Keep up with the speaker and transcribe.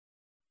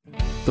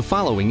The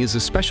following is a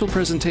special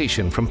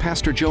presentation from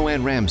Pastor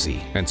Joanne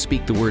Ramsey and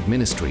Speak the Word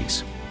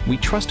Ministries. We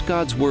trust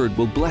God's Word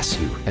will bless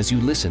you as you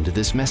listen to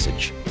this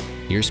message.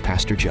 Here's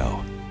Pastor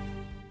Joe.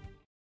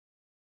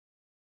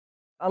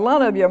 A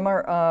lot of you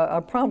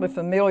are probably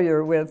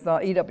familiar with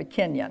E.W.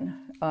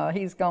 Kenyon.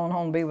 He's gone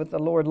home to be with the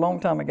Lord a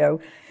long time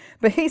ago.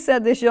 But he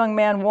said this young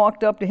man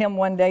walked up to him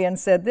one day and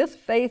said, "This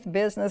faith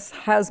business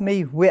has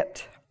me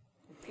whipped."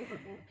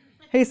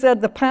 He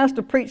said, "The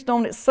pastor preached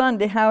on it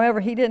Sunday. However,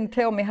 he didn't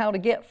tell me how to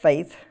get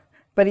faith,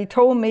 but he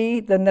told me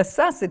the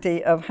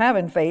necessity of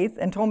having faith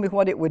and told me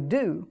what it would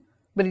do,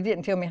 but he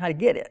didn't tell me how to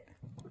get it."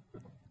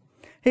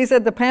 He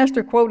said the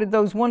pastor quoted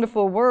those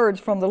wonderful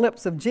words from the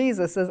lips of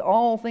Jesus as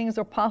all things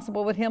are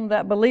possible with him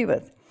that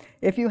believeth.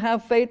 If you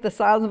have faith the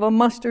size of a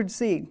mustard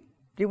seed,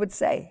 he would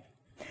say.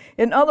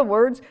 In other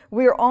words,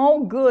 we are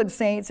all good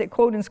saints at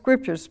quoting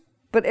scriptures,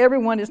 but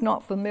everyone is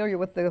not familiar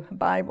with the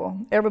Bible.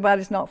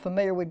 Everybody's not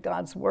familiar with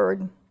God's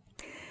Word.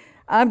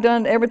 I've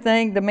done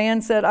everything. The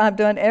man said, "I've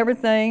done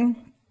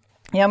everything."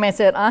 The young man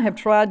said, "I have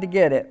tried to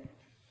get it.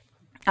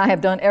 I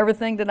have done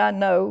everything that I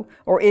know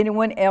or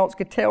anyone else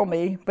could tell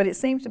me, but it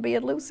seems to be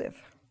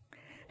elusive."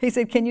 He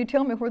said, "Can you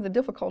tell me where the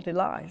difficulty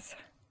lies?"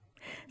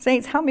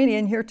 Saints, how many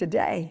in here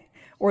today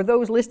or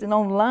those listening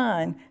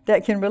online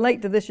that can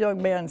relate to this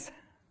young man's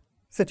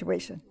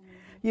situation?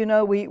 You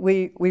know,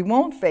 we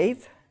want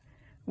faith.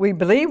 We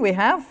believe we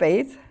have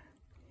faith,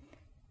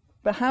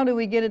 but how do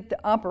we get it to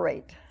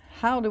operate?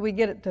 How do we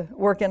get it to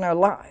work in our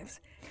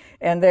lives?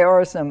 And there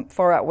are some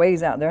far out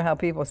ways out there how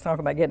people talk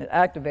about getting it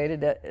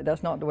activated.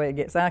 That's not the way it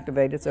gets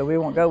activated, so we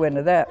won't go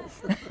into that.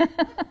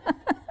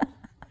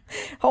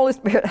 Holy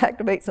Spirit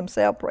activates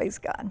himself, praise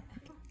God.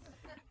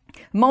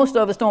 Most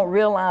of us don't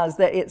realize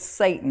that it's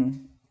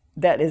Satan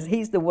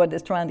he's the one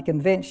that's trying to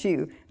convince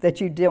you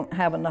that you don't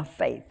have enough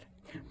faith.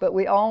 But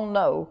we all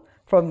know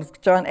from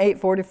John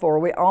 8:44,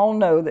 we all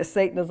know that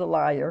Satan is a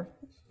liar,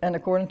 and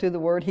according to the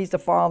Word, he's the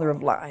father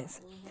of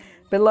lies.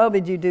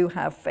 Beloved, you do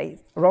have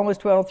faith. Romans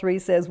 12:3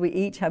 says we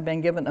each have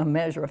been given a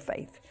measure of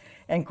faith.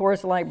 And of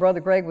course, like Brother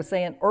Greg was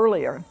saying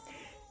earlier,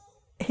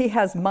 he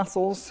has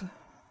muscles,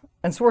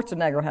 and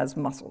Schwarzenegger has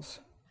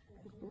muscles,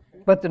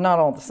 but they're not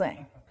all the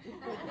same.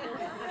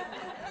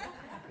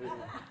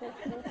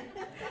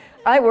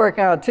 I work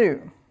out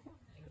too,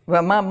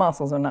 but my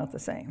muscles are not the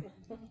same.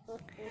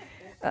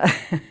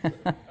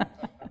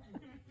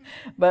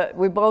 But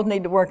we both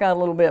need to work out a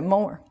little bit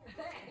more.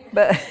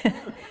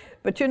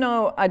 But you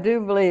know, I do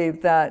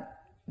believe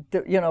that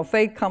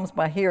faith comes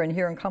by hearing,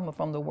 hearing coming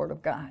from the Word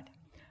of God.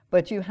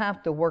 But you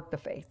have to work the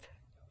faith,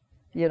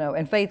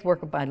 and faith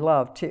worketh by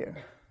love too.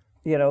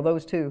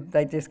 Those two,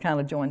 they just kind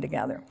of join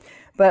together.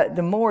 But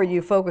the more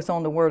you focus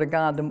on the Word of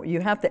God, you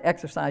have to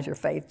exercise your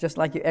faith, just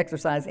like you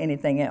exercise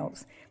anything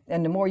else.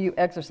 And the more you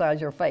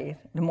exercise your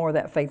faith, the more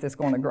that faith is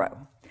going to grow.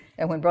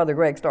 And when Brother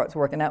Greg starts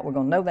working out, we're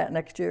going to know that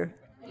next year.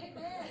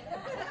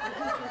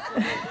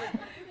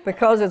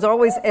 Because there's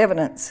always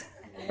evidence,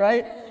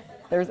 right?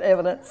 There's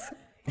evidence.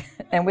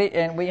 And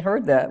we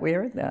heard that. We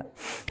heard that.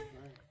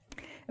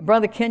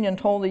 Brother Kenyon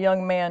told the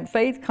young man,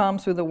 faith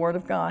comes through the Word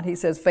of God. He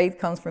says faith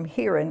comes from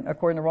hearing,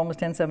 according to Romans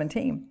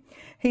 10:17.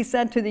 He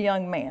said to the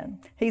young man,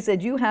 he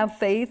said, "You have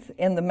faith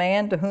in the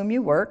man to whom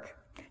you work.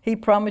 He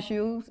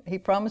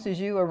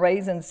promises you a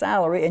raise in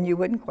salary, and you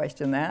wouldn't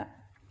question that.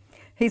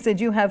 He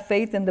said, you have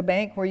faith in the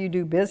bank where you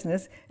do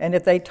business, and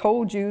if they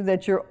told you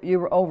that you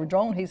were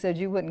overdrawn, he said,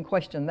 you wouldn't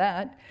question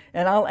that.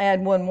 And I'll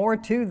add one more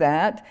to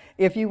that.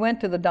 If you went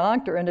to the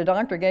doctor and the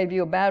doctor gave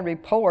you a bad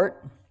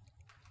report,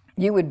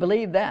 you would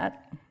believe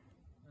that."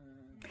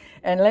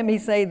 And let me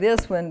say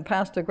this, when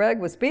Pastor Greg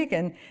was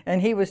speaking,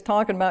 and he was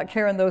talking about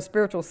carrying those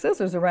spiritual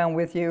scissors around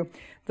with you,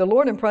 the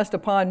Lord impressed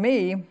upon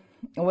me,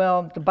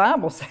 well, the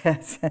Bible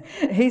says,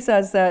 he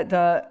says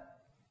that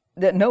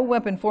no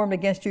weapon formed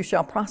against you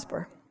shall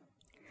prosper.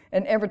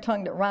 And every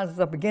tongue that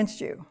rises up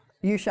against you,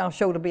 you shall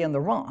show to be in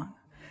the wrong.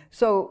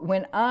 So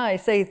when I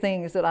say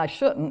things that I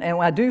shouldn't, and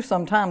I do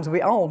sometimes,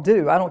 we all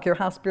do, I don't care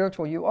how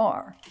spiritual you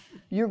are,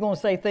 you're going to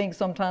say things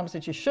sometimes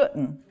that you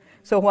shouldn't.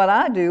 So what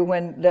I do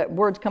when that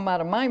words come out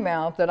of my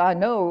mouth that I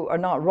know are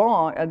not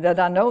wrong, that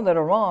I know that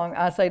are wrong,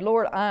 I say,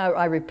 Lord,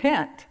 I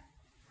repent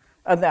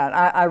of that.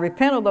 I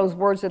repent of those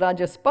words that I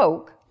just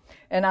spoke,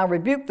 and I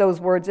rebuke those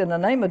words in the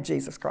name of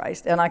Jesus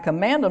Christ, and I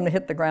command them to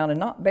hit the ground and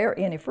not bear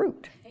any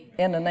fruit.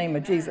 In the name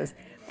of Jesus.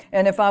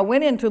 And if I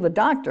went into the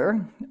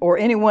doctor or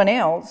anyone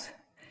else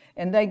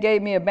and they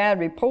gave me a bad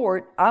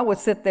report, I would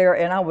sit there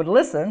and I would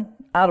listen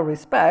out of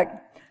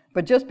respect.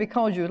 But just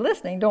because you're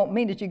listening don't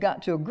mean that you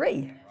got to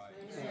agree.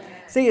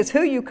 See, it's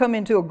who you come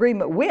into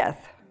agreement with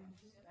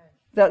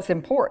that's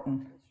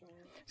important.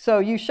 So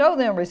you show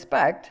them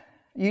respect.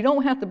 You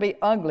don't have to be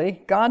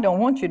ugly. God don't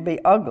want you to be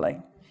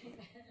ugly.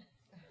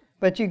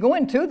 But you go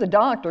into the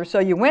doctor, so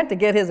you went to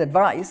get his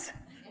advice.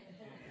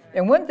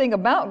 And one thing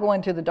about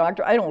going to the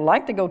doctor, I don't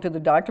like to go to the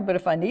doctor, but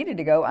if I needed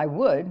to go, I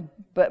would.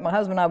 But my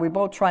husband and I, we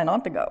both try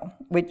not to go.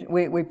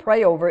 We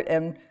pray over it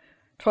and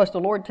trust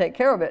the Lord to take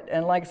care of it.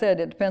 And like I said,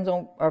 it depends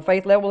on our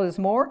faith level is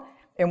more.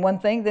 in one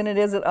thing than it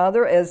is in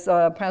other. As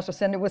Pastor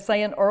Cindy was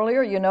saying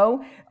earlier,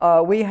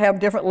 we have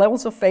different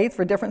levels of faith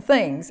for different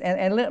things.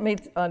 And let me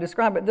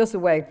describe it this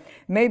way.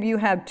 Maybe you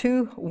have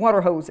 2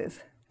 water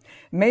hoses.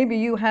 Maybe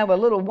you have a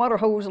little water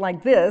hose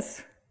like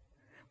this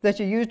that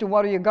you use to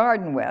water your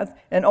garden with,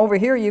 and over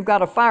here you've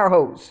got a fire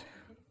hose.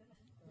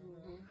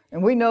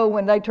 And we know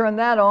when they turn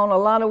that on, a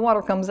lot of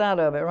water comes out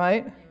of it,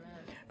 right? Amen.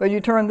 But you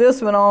turn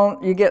this one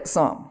on, you get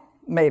some,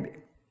 maybe.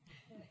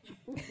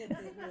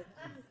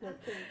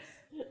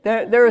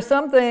 There are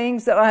some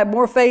things that I have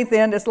more faith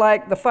in, it's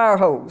like the fire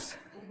hose.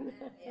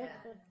 Yeah.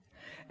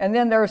 And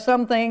then there are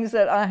some things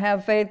that I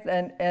have faith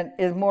in and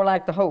is more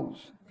like the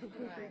hose.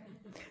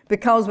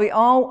 Because we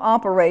all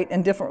operate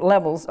in different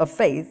levels of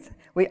faith.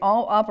 We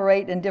all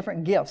operate in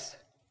different gifts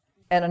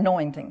and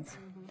anointings.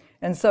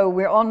 And so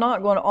we're all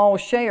not going to all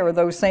share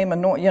those same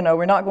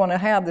we're not going to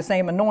have the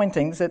same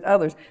anointings that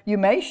others. You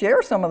may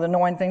share some of the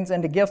anointings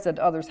and the gifts that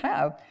others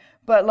have,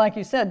 but like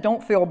you said,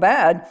 don't feel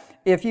bad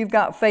if you've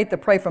got faith to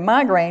pray for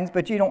migraines,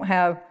 but you don't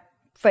have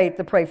faith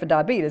to pray for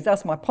diabetes.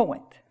 That's my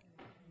point.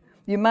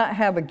 You might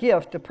have a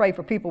gift to pray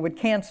for people with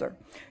cancer.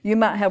 You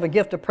might have a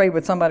gift to pray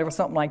with somebody for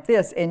something like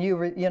this, and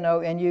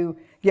you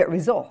get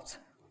results.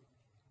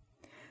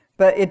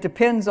 But it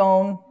depends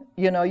on,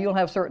 you'll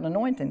have certain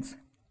anointings.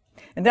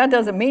 And that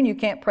doesn't mean you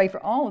can't pray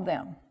for all of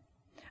them.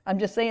 I'm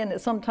just saying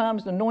that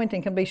sometimes the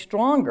anointing can be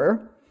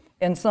stronger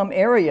in some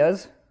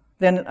areas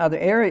than in other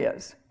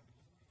areas.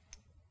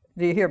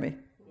 Do you hear me?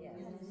 Yes.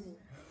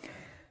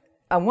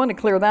 I want to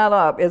clear that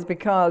up is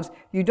because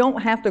you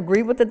don't have to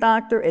agree with the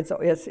doctor.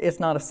 It's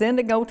not a sin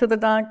to go to the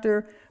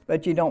doctor,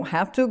 but you don't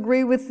have to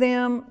agree with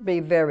them. Be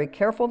very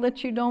careful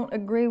that you don't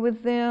agree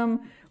with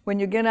them. When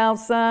you get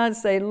outside,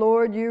 say,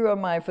 Lord, you are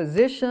my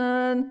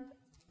physician.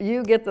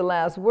 You get the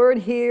last word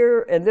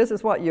here, and this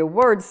is what your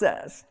word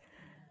says.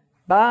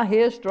 By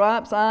his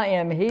stripes I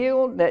am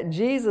healed, that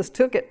Jesus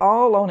took it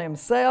all on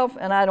himself,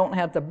 and I don't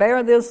have to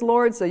bear this,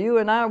 Lord, so you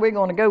and I, we're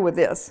going to go with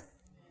this.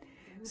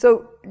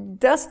 So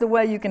that's the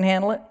way you can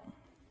handle it.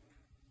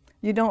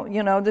 You don't,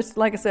 just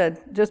like I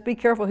said, just be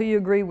careful who you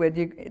agree with.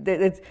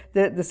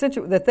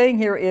 The thing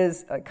here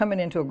is coming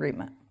into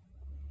agreement.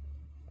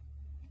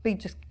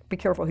 Just be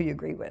careful who you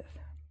agree with.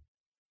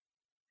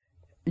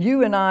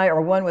 You and I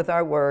are one with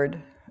our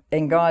word,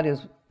 and God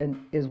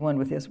is one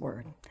with his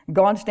word.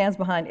 God stands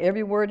behind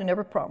every word and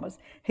every promise.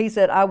 He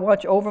said, I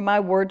watch over my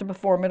word to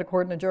perform it,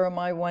 according to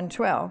Jeremiah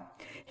 1:12.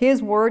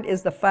 His word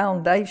is the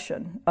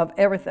foundation of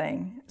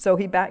everything, so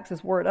he backs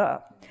his word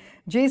up.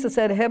 Jesus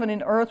said, heaven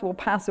and earth will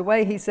pass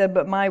away. He said,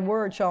 but my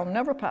word shall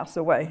never pass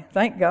away.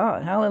 Thank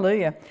God.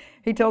 Hallelujah.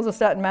 He tells us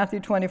that in Matthew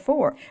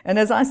 24. And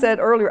as I said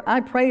earlier, I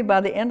pray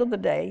by the end of the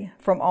day,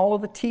 from all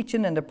of the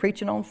teaching and the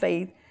preaching on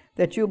faith,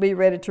 that you'll be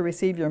ready to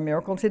receive your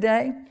miracle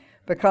today,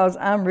 because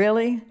I'm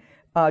really,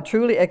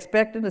 truly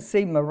expecting to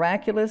see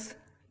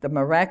the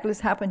miraculous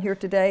happen here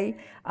today.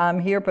 I'm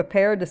here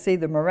prepared to see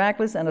the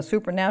miraculous and a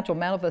supernatural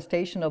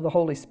manifestation of the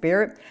Holy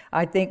Spirit.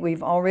 I think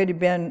we've already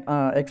been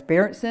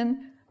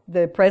experiencing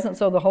the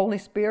presence of the Holy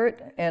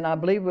Spirit, and I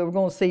believe we're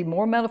going to see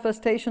more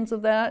manifestations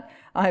of that.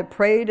 I have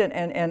prayed,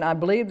 and I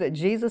believe that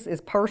Jesus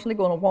is personally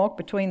going to walk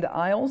between the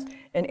aisles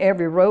in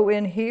every row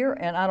in here,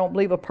 and I don't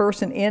believe a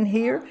person in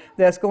here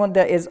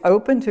that is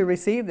open to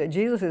receive that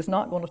Jesus is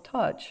not going to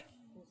touch.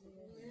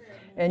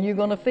 And you're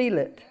going to feel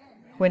it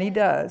when he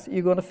does.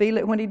 You're going to feel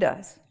it when he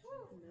does.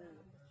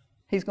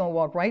 He's going to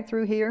walk right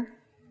through here,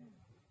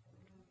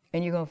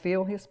 and you're going to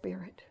feel his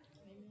Spirit,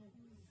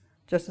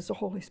 just as the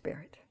Holy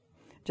Spirit.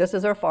 Just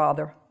as our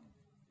Father,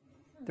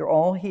 they're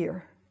all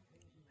here,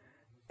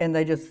 and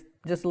they just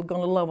going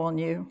to love on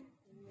you.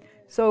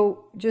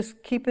 So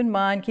just keep your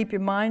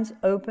minds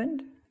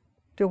opened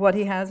to what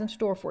he has in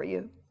store for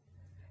you.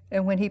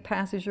 And when he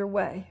passes your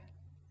way,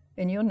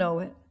 and you'll know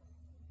it,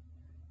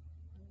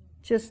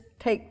 just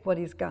take what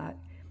he's got.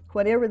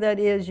 Whatever that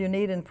is you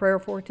need in prayer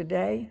for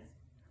today,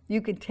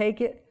 you can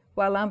take it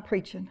while I'm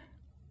preaching.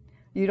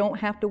 You don't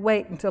have to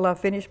wait until I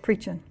finish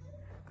preaching.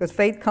 Because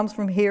faith comes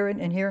from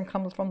hearing, and hearing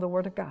comes from the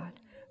Word of God.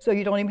 So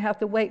you don't even have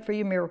to wait for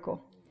your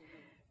miracle.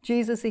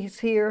 Jesus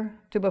is here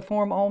to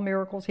perform all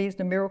miracles. He's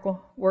the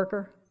miracle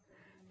worker.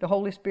 The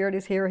Holy Spirit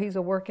is here. He's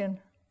a-working.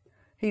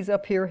 He's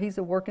up here. He's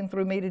a-working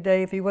through me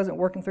today. If he wasn't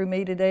working through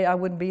me today, I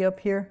wouldn't be up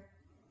here.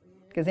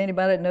 Because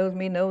anybody that knows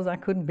me knows I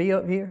couldn't be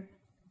up here.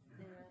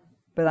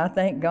 But I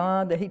thank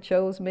God that he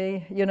chose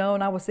me.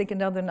 And I was thinking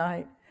the other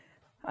night,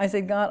 I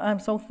said, God, I'm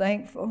so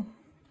thankful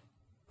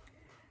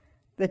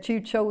that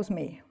you chose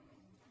me.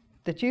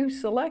 That you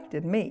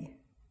selected me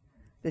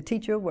to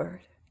teach your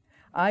word.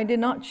 I did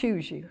not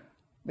choose you,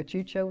 but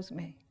you chose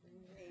me.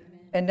 Amen.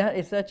 And that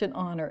is such an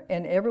honor.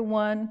 And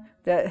everyone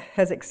that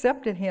has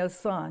accepted his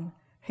son,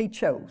 he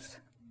chose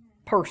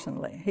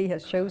personally. He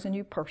has chosen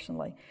you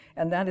personally.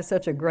 And that is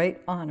such a great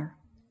honor,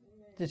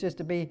 just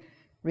to be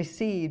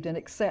received and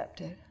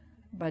accepted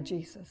by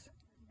Jesus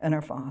and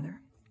our Father.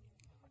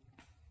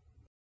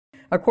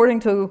 According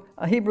to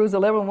Hebrews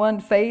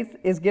 11:1, faith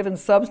is given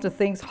substance to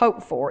things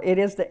hoped for. It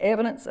is the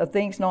evidence of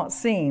things not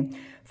seen.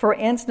 For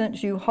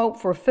instance, you hope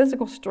for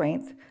physical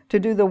strength to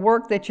do the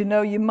work that you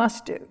know you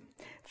must do.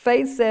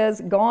 Faith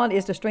says, God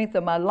is the strength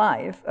of my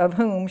life. Of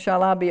whom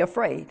shall I be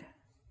afraid?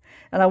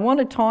 And I want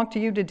to talk to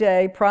you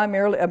today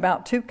primarily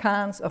about two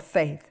kinds of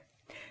faith.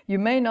 You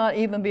may not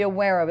even be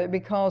aware of it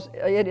because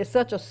it is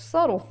such a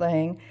subtle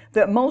thing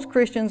that most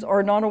Christians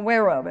are not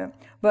aware of it.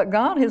 But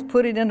God has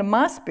put it into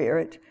my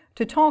spirit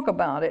to talk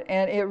about it,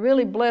 and it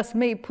really blessed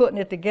me putting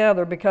it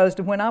together, because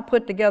when I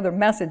put together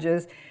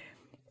messages,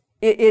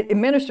 it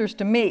ministers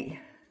to me,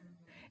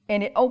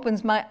 and it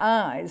opens my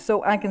eyes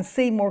so I can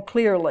see more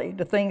clearly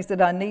the things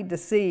that I need to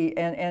see,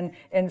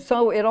 and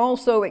so it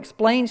also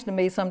explains to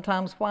me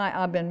sometimes why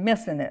I've been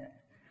missing it.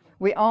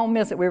 We all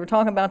miss it. We were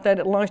talking about that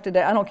at lunch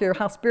today. I don't care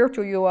how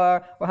spiritual you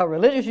are or how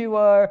religious you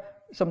are,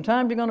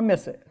 sometimes you're going to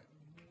miss it.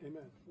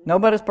 Amen.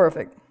 Nobody's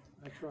perfect.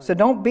 Right. So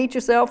don't beat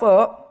yourself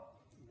up.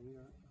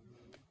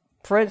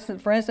 For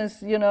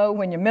instance, you know,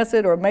 when you miss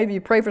it, or maybe you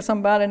pray for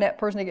somebody and that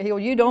person to get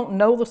healed, you don't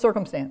know the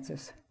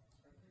circumstances.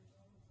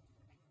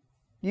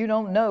 You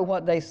don't know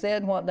what they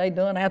said and what they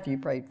done after you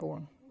prayed for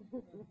them.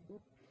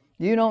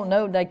 You don't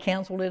know they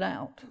canceled it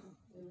out.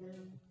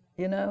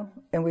 You know,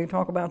 and we'll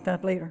talk about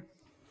that later.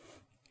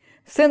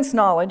 Sense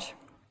knowledge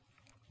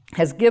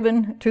has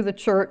given to the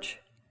church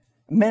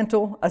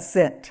mental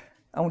assent.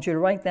 I want you to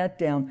write that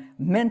down.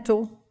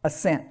 Mental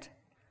assent,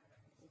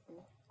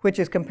 which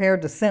is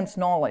compared to sense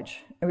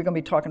knowledge. And we're going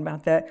to be talking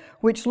about that,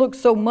 which looks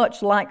so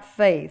much like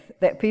faith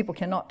that people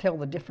cannot tell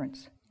the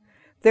difference.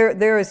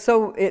 There is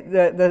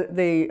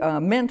the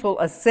mental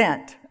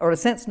assent or the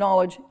sense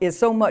knowledge is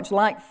so much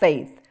like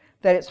faith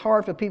that it's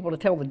hard for people to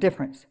tell the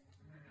difference.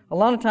 A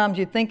lot of times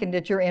you're thinking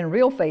that you're in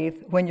real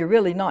faith when you're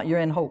really not. You're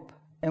in hope,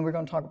 and we're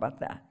going to talk about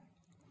that.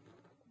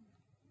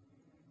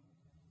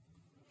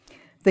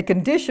 The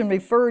condition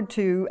referred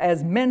to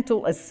as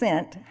mental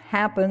assent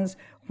happens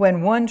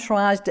when one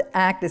tries to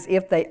act as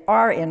if they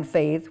are in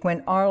faith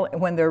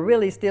when they're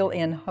really still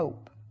in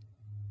hope.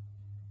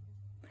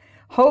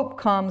 Hope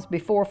comes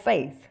before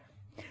faith.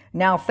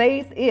 Now,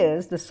 faith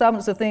is the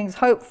substance of things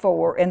hoped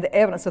for and the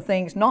evidence of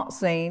things not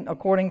seen,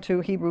 according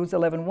to Hebrews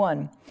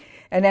 11:1.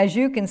 And as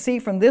you can see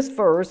from this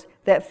verse,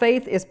 that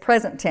faith is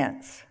present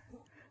tense.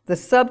 The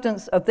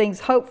substance of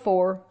things hoped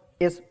for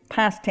is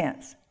past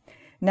tense.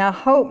 Now,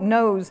 hope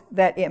knows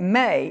that it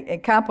may,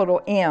 in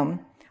capital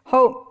M,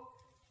 hope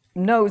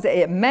knows that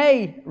it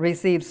may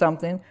receive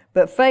something,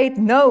 but faith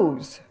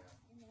knows.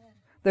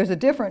 There's a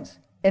difference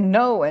in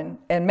knowing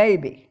and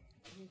maybe.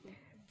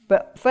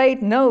 But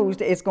faith knows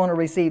that it's going to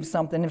receive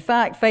something. In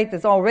fact, faith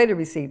has already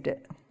received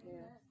it.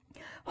 Yeah.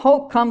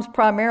 Hope comes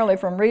primarily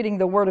from reading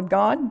the Word of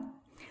God.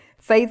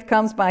 Faith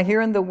comes by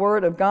hearing the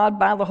Word of God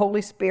by the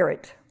Holy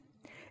Spirit.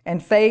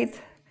 And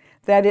faith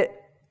is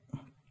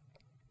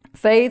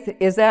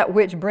that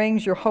which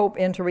brings your hope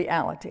into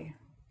reality.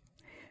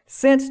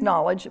 Sense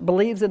knowledge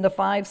believes in the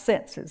five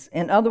senses.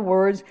 In other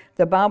words,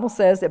 the Bible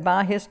says that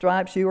by His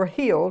stripes you are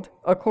healed,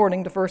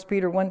 according to 1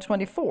 Peter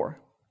 1:24.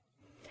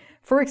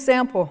 For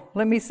example,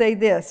 let me say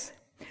this.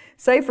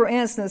 Say, for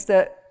instance,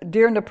 that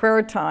during the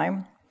prayer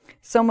time,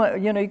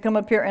 someone, you come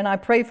up here and I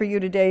pray for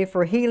you today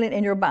for healing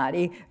in your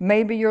body.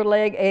 Maybe your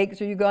leg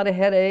aches, or you got a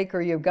headache,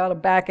 or you've got a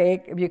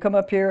backache. You come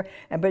up here,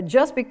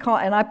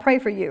 and I pray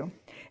for you.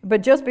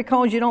 But just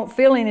because you don't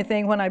feel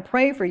anything when I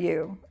pray for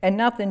you, and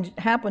nothing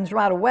happens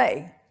right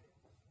away,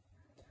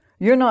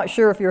 you're not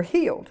sure if you're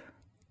healed.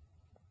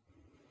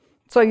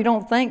 So you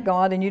don't thank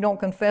God and you don't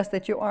confess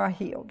that you are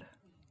healed.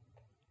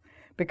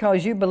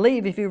 Because you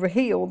believe if you were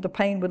healed, the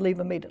pain would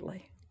leave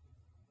immediately.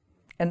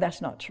 And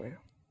that's not true.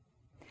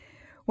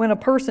 When a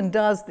person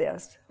does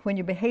this, when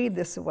you behave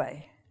this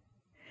way,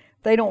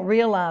 they don't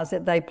realize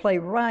that they play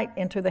right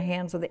into the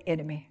hands of the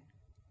enemy,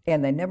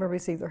 and they never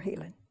receive their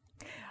healing.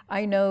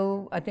 I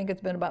think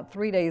it's been about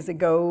 3 days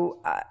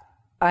ago,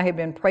 I had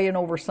been praying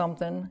over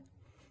something,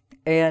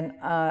 and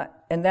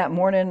that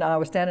morning I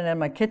was standing in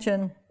my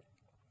kitchen,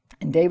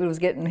 and David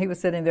he was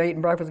sitting there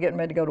eating breakfast, getting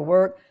ready to go to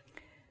work.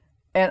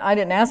 And I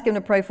didn't ask him to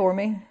pray for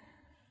me.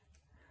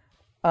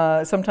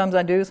 Sometimes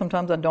I do,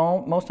 sometimes I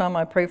don't. Most of the time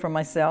I pray for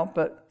myself,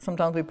 but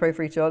sometimes we pray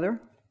for each other.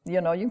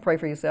 You can pray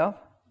for yourself.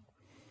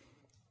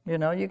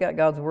 You got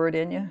God's word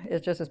in you.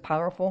 It's just as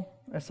powerful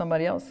as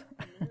somebody else.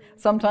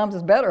 Sometimes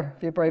it's better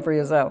if you pray for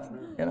yourself,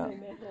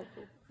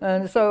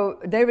 And so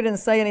David didn't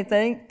say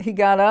anything. He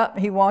got up,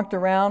 he walked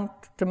around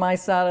to my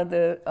side of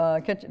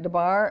the kitchen, the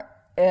bar,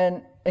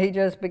 and he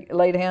just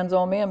laid hands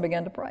on me and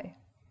began to pray.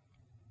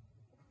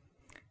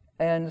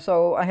 And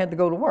so I had to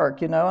go to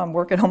work, I'm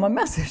working on my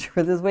message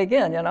for this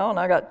weekend, and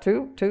I got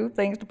two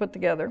things to put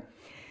together.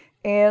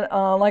 And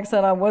like I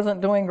said, I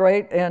wasn't doing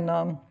great,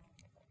 and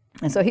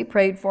so he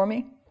prayed for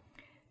me.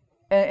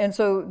 And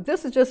so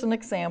this is just an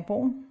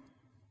example.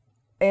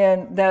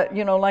 And that,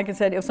 like I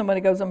said, if somebody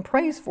goes and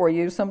prays for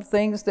you, some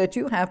things that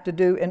you have to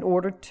do in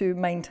order to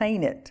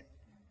maintain it,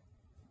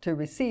 to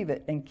receive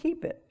it and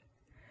keep it.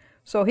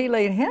 So he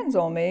laid hands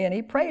on me and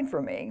he prayed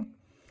for me.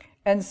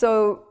 And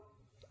so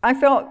I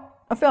felt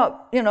I felt,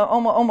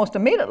 almost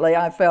immediately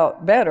I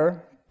felt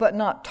better, but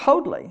not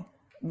totally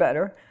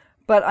better.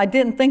 But I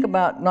didn't think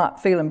about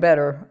not feeling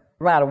better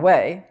right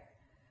away.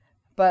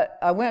 But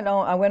I went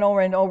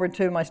over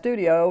to my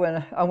studio,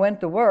 and I went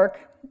to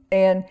work,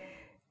 and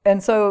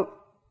so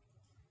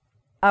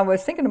I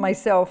was thinking to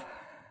myself,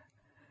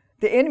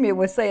 the enemy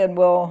was saying,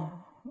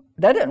 well,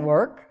 that didn't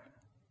work.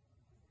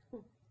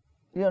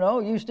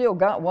 You still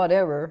got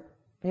whatever,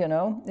 you're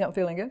not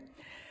feeling good.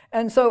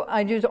 And so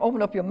I just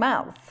open up your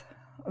mouth.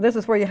 This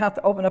is where you have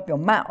to open up your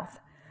mouth.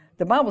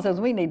 The Bible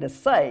says we need to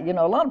say. A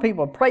lot of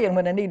people are praying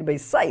when they need to be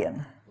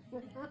saying.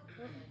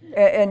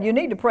 And you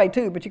need to pray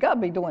too, but you got to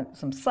be doing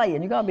some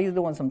saying. You got to be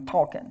doing some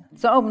talking.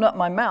 So I opened up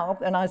my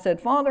mouth and I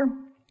said, Father,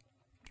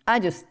 I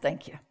just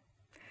thank you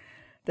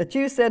that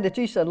you said that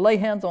you should lay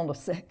hands on the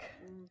sick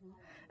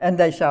and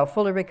they shall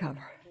fully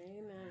recover.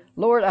 Amen.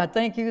 Lord, I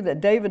thank you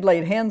that David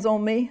laid hands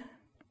on me,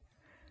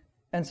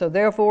 and so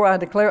therefore I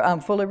declare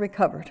I'm fully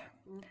recovered.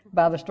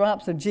 By the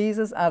stripes of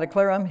Jesus, I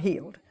declare I'm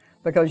healed.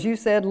 Because you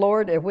said,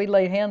 Lord, if we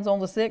lay hands on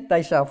the sick,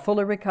 they shall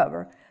fully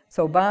recover.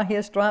 So by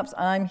his stripes,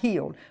 I'm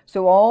healed.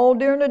 So all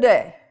during the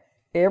day,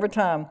 every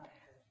time,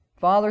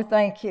 Father,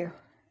 thank you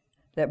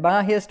that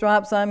by his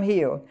stripes I'm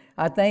healed.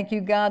 I thank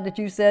you, God, that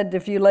you said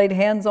if you laid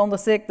hands on the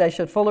sick, they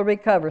should fully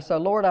recover. So,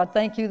 Lord, I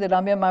thank you that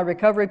I'm in my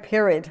recovery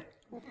period.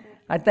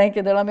 I thank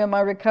you that I'm in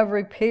my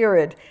recovery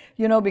period.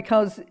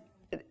 Because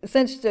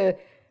since the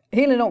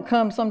healing don't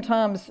come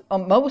sometimes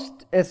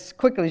most as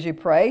quickly as you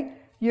pray,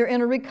 you're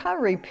in a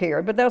recovery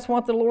period. But that's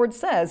what the Lord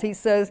says. He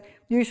says,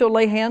 you shall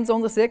lay hands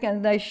on the sick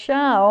and they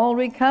shall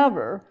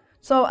recover.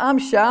 So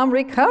I'm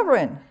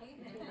recovering.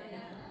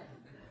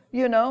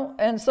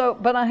 And so,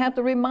 but I have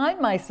to remind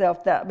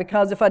myself that,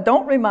 because if I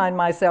don't remind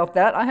myself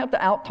that, I have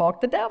to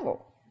out-talk the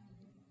devil.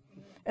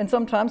 And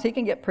sometimes he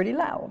can get pretty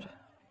loud.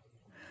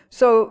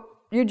 So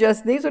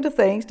these are the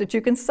things that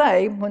you can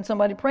say when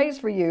somebody prays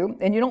for you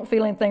and you don't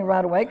feel anything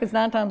right away, because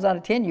 9 times out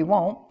of 10 you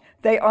won't.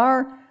 They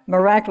are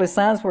miraculous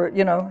signs where,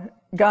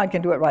 God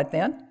can do it right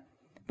then.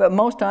 But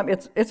most time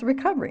it's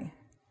recovery.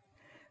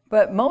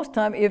 But most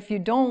time if you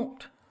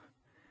don't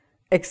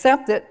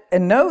accept it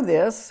and know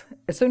this,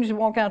 as soon as you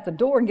walk out the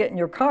door and get in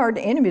your car,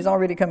 the enemy's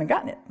already come and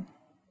gotten it.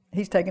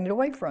 He's taking it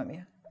away from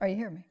you. Are you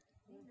hearing me?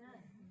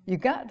 You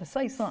got to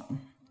say something.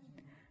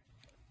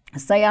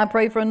 Say, I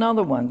pray for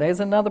another one.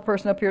 There's another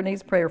person up here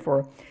needs prayer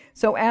for.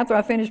 So after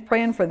I finish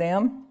praying for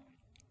them,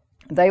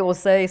 they will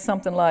say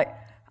something like,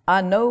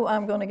 I know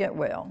I'm going to get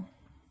well.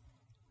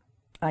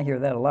 I hear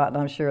that a lot, and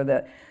I'm sure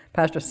that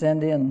Pastor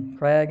Cindy and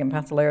Craig and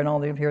Pastor Larry and all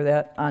of them hear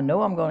that. I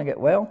know I'm going to get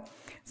well.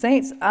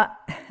 Saints,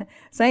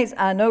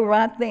 I know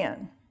right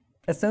then,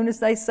 as soon as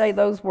they say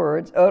those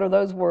words, utter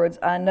those words,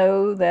 I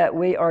know that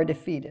we are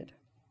defeated.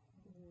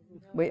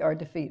 We are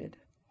defeated.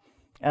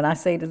 And I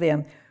say to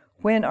them,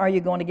 when are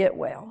you going to get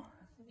well?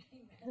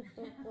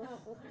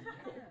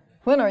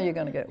 When are you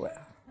going to get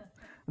well?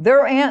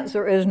 Their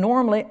answer is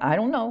normally, I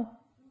don't know.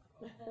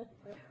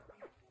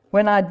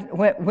 When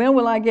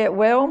will I get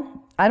well?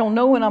 I don't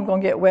know when I'm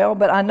going to get well,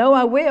 but I know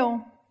I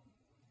will,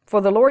 for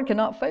the Lord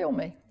cannot fail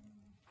me.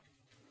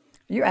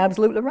 You're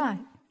absolutely right.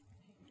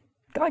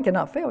 God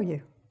cannot fail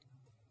you.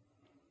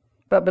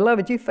 But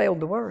beloved, you failed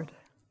the word.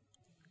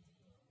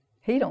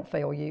 He don't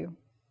fail you,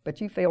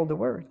 but you failed the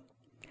word.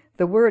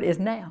 The word is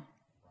now.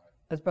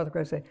 As Brother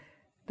Grove said,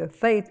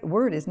 the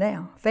word is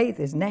now. Faith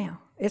is now.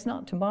 It's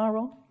not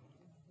tomorrow,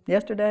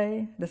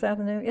 yesterday, this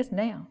afternoon. It's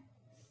now.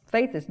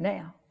 Faith is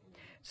now.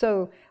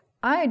 So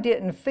I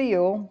didn't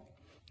feel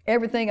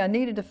everything I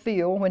needed to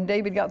feel when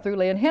David got through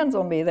laying hands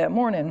on me that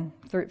morning,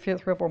 3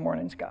 or 4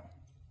 mornings ago.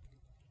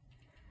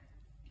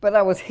 But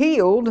I was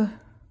healed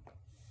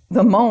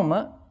the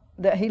moment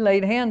that he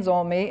laid hands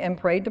on me and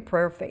prayed the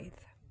prayer of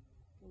faith.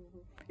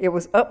 It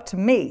was up to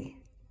me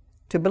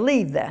to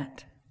believe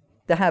that,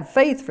 to have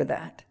faith for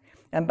that.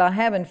 And by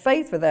having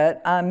faith for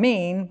that, I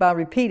mean by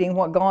repeating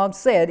what God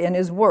said in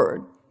his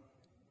word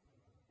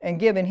and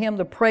giving him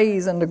the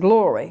praise and the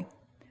glory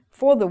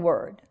for the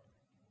word,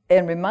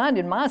 and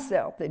reminding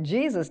myself that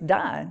Jesus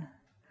died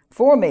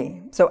for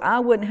me so I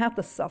wouldn't have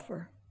to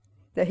suffer,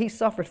 that he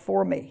suffered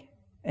for me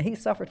and he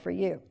suffered for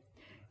you.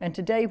 And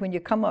today when you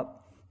come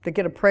up to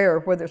get a prayer,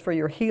 whether it's for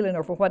your healing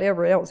or for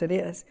whatever else it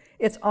is,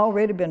 it's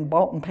already been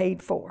bought and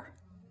paid for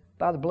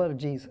by the blood of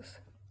Jesus.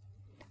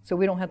 So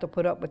we don't have to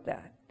put up with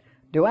that.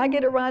 Do I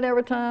get it right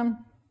every time?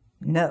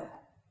 No.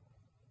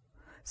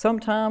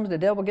 Sometimes the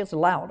devil gets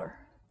louder.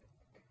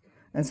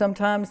 And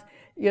sometimes,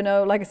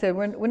 like I said,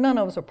 we're none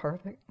of us are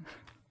perfect.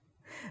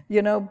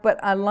 But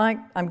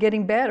I'm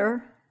getting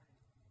better.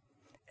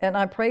 And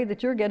I pray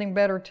that you're getting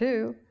better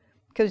too.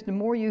 Because the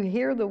more you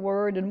hear the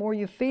word, the more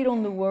you feed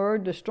on the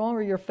word, the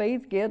stronger your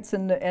faith gets,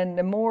 and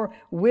the more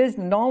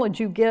wisdom, knowledge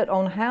you get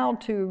on how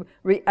to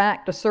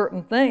react to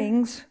certain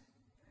things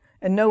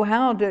and know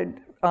how to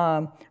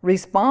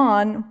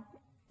respond,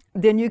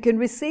 then you can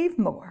receive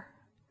more.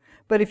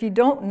 But if you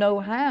don't know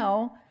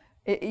how,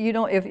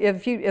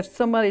 if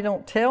somebody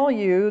don't tell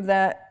you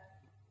that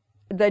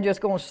they're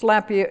just going to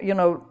slap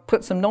you,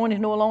 put some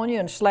anointing oil on you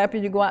and slap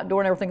you, you go out the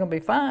door and everything's going to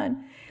be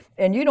fine.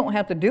 And you don't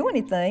have to do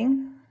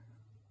anything,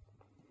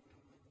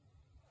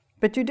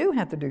 but you do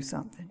have to do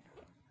something.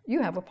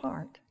 You have a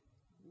part.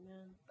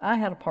 Amen. I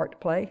had a part to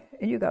play,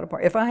 and you got a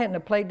part. If I hadn't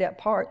have played that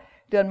part,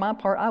 done my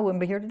part, I wouldn't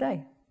be here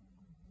today.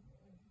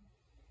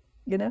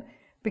 You know?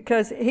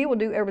 Because he will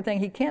do everything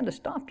he can to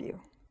stop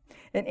you.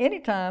 And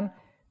anytime,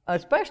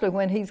 especially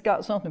when he's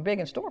got something big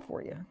in store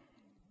for you,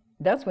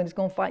 that's when he's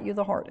going to fight you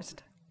the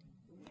hardest.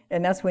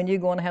 And that's when you're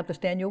going to have to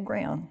stand your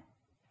ground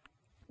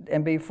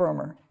and be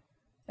firmer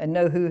and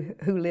know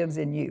who lives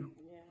in you.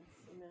 Yes,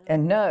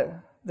 and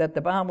know that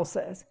the Bible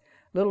says,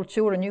 little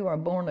children, you are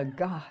born of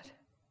God,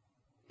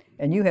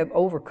 and you have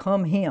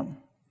overcome him,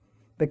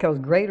 because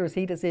greater is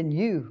he that's in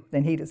you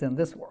than he that's in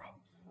this world.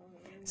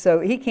 So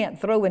he can't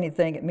throw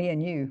anything at me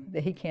and you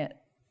that you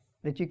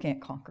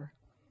can't conquer,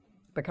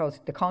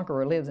 because the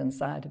conqueror lives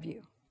inside of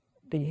you.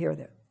 Do you hear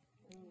that?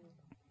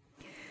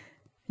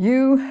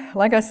 You,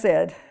 like I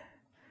said,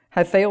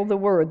 have failed the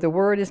word. The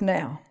word is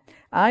now.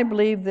 I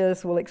believe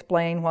this will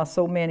explain why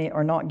so many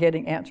are not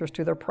getting answers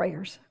to their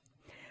prayers,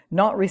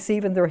 not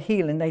receiving their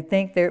healing. They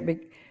think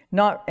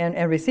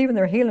and receiving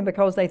their healing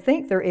because they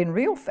think they're in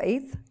real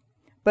faith,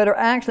 but are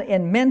actually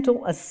in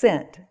mental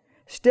assent,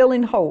 still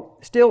in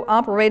hope, still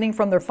operating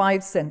from their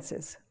five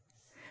senses.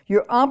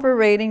 You're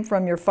operating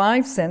from your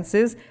five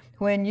senses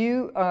when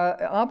you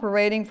are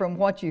operating from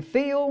what you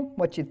feel,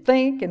 what you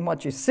think, and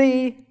what you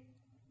see,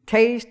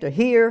 taste, or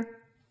hear.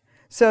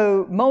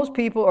 So most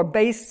people are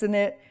basing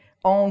it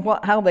on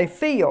how they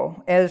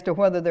feel as to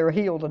whether they're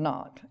healed or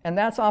not. And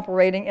that's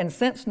operating in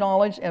sense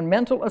knowledge and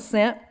mental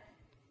assent,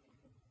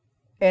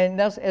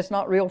 and it's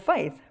not real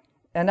faith.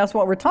 And that's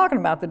what we're talking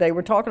about today.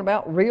 We're talking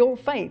about real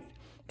faith.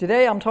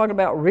 Today I'm talking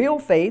about real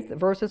faith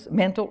versus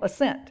mental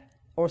assent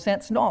or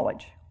sense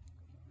knowledge.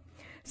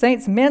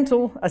 Saints,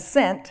 mental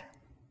assent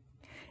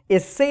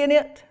is seeing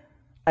it,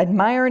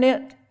 admiring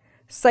it,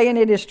 saying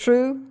it is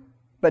true,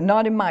 but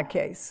not in my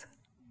case.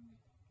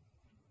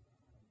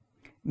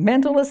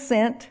 Mental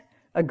assent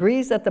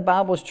agrees that the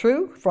Bible is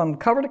true from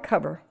cover to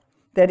cover,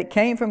 that it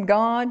came from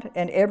God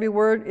and every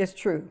word is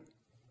true.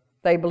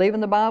 They believe in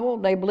the Bible,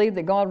 they believe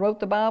that God wrote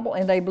the Bible,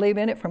 and they believe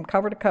in it from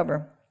cover to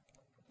cover.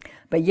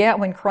 But yet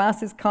when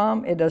Christ has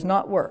come, it does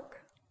not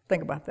work.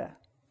 Think about that.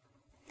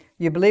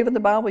 You believe in the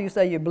Bible, you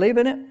say you believe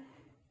in it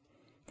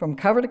from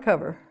cover to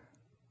cover,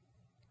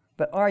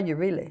 but are you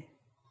really?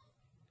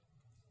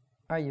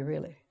 Are you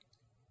really?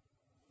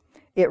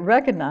 It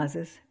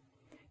recognizes,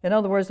 in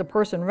other words, the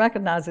person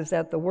recognizes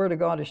that the Word of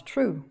God is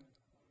true,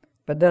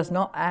 but does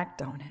not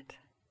act on it.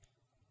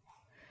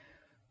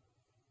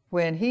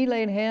 When he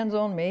laid hands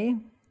on me,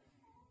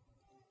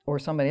 or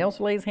somebody else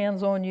lays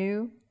hands on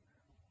you,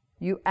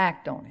 you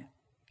act on it.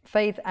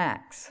 Faith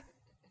acts.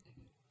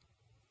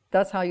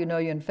 That's how you know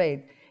you're in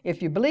faith.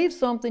 If you believe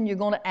something, you're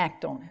going to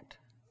act on it.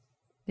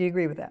 Do you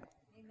agree with that?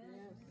 Amen.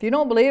 If you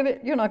don't believe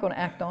it, you're not going to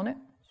act on it.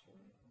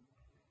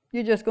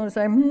 You're just going to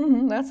say,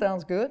 that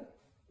sounds good.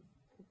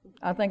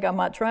 I think I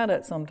might try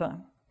that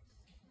sometime.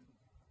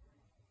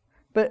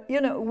 But,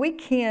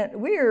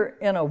 we're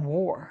in a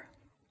war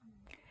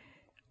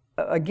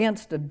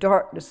against the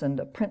darkness and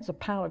the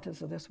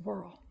principalities of this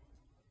world.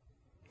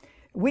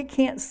 We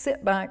can't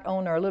sit back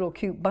on our little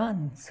cute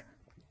buns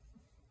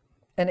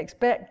and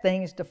expect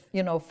things to,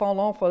 fall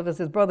off of us,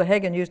 as Brother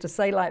Hagin used to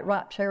say, like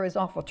ripe cherries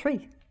off a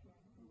tree.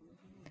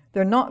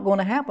 They're not going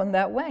to happen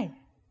that way.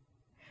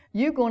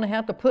 You're going to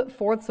have to put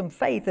forth some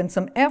faith and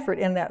some effort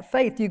in that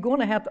faith. You're going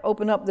to have to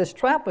open up this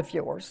trap of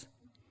yours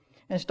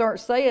and start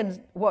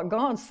saying what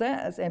God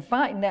says and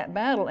fighting that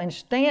battle and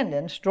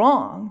standing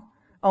strong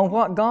on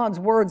what God's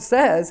Word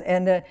says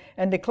and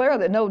declare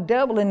that no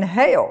devil in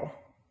hell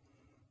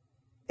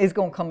is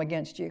going to come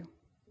against you.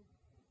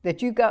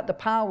 That you've got the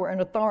power and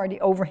authority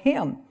over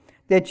him.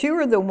 That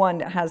you're the one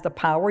that has the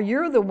power.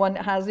 You're the one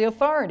that has the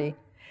authority.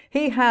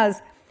 He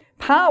has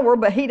power,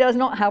 but he does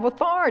not have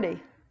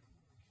authority.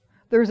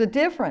 There's a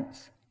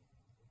difference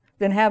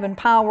than having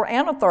power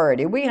and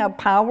authority. We have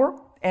power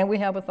and we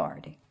have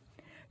authority.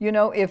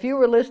 If you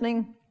were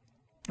listening,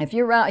 if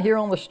you were out here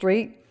on the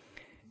street,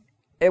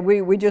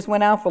 we just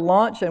went out for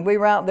lunch and we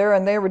were out there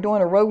and they were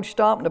doing a road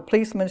stop and the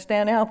policeman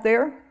stand out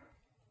there,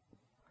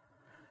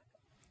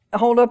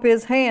 hold up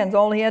his hands,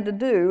 all he had to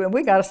do, and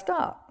we got to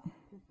stop.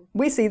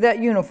 We see that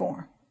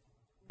uniform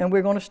and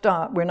we're going to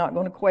stop. We're not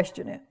going to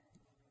question it.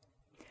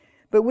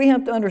 But we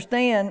have to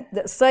understand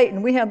that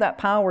Satan, we have that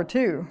power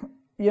too.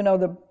 We're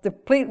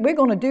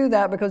going to do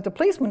that because the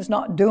policeman's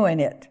not doing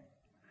it.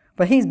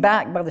 But he's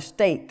backed by the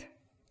state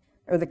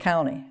or the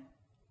county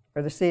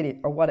or the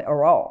city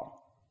or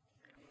all.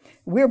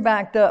 We're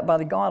backed up by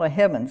the God of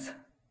heavens,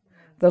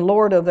 the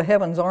Lord of the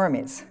heavens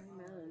armies.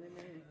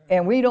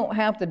 And we don't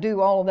have to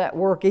do all of that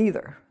work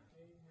either.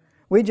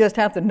 We just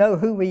have to know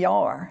who we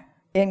are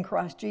in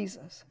Christ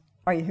Jesus.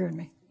 Are you hearing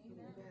me?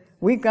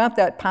 We've got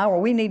that power.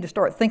 We need to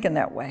start thinking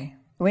that way.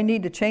 We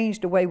need to change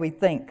the way we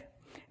think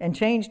and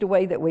change the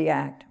way that we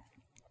act.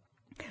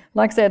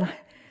 Like I said,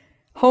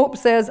 hope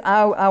says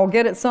I'll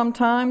get it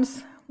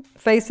sometimes.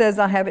 Faith says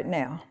I have it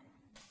now.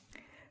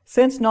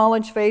 Sense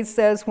knowledge, faith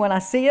says when I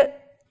see it,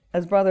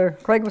 as Brother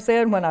Craig was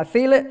saying, when I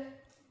feel it,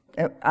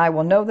 I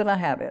will know that I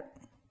have it.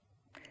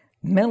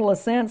 Mental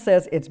assent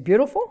says it's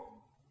beautiful.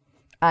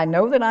 I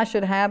know that I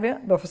should have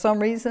it, but for some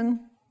reason,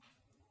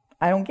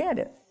 I don't get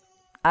it.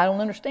 I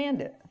don't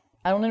understand it.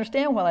 I don't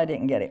understand why I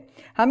didn't get it.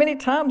 How many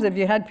times have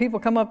you had people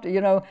come up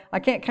to, I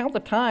can't count the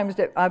times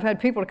that I've had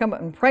people to come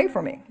up and pray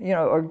for me,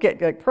 or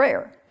get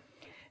prayer.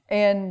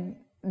 And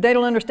they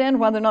don't understand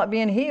why they're not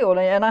being healed.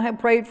 And I have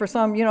prayed for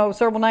some,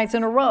 several nights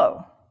in a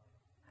row.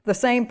 The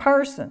same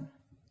person.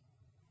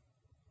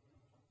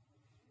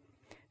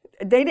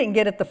 They didn't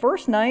get it the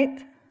first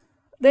night.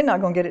 They're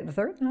not going to get it the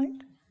third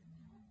night.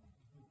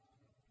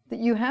 That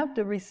you have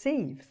to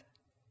receive.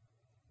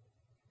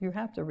 You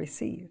have to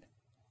receive.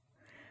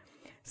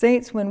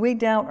 Saints, when we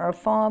doubt our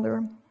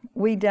Father,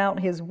 we doubt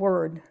His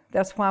Word.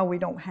 That's why we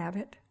don't have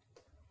it.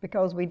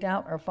 Because we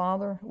doubt our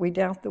Father, we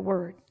doubt the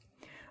Word.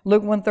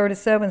 Luke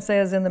 1:37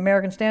 says in the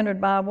American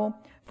Standard Bible,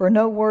 "For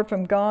no word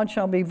from God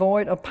shall be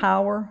void of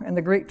power," in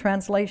the Greek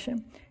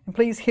translation. And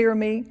please hear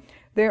me.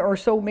 There are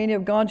so many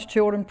of God's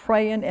children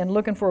praying and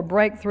looking for a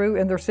breakthrough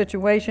in their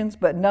situations,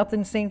 but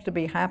nothing seems to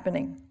be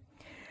happening.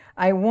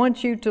 I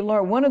want you to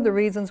learn, one of the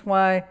reasons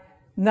why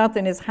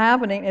nothing is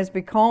happening is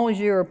because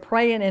you're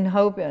praying and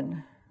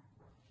hoping.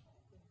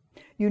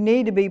 You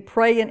need to be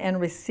praying and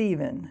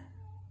receiving.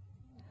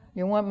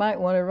 You might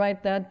want to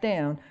write that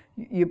down.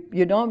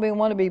 You don't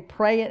want to be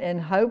praying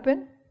and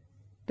hoping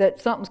that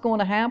something's going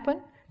to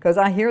happen, because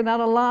I hear that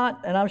a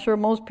lot, and I'm sure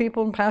most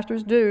people and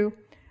pastors do.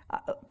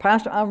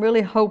 Pastor, I'm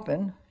really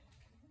hoping.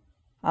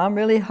 I'm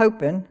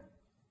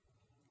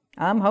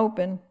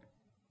hoping.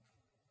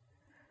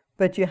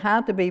 But you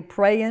have to be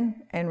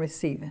praying and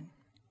receiving.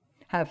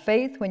 Have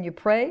faith when you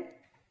pray.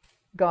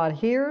 God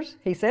hears.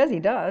 He says He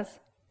does.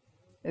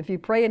 If you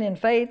pray it in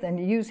faith and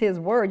you use His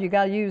Word, you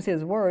got to use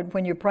His Word.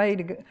 When you pray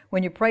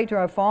to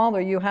our Father,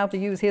 you have to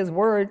use His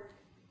Word.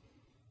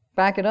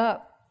 Back it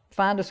up.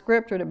 Find a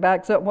scripture that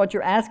backs up what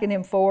you're asking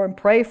Him for and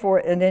pray for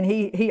it, and then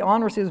He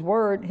honors His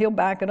Word. He'll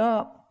back it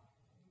up.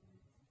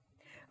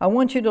 I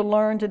want you to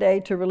learn today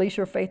to release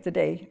your faith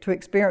today, to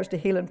experience the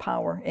healing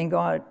power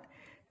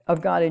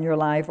of God in your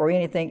life, or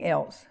anything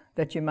else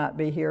that you might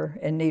be here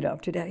in need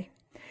of today.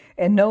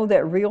 And know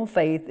that real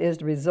faith is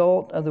the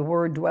result of the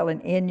Word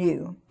dwelling in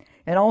you.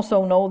 And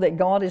also know that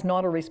God is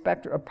not a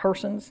respecter of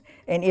persons,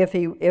 and if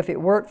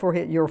it worked for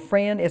your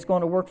friend, it's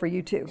going to work for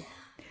you too.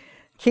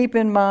 Keep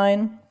in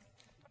mind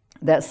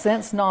that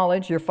sense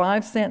knowledge, your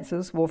 5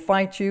 senses, will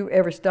fight you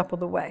every step of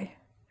the way.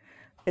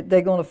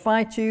 They're going to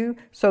fight you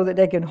so that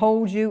they can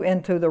hold you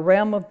into the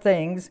realm of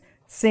things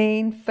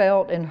seen,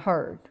 felt, and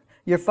heard.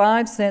 Your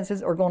 5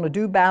 senses are going to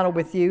do battle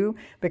with you,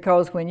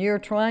 because when you're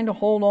trying to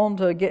hold on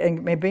to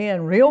be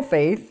in real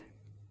faith,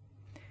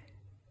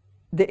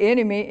 the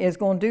enemy is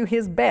going to do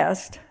his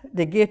best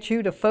to get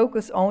you to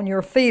focus on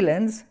your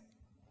feelings,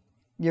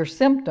 your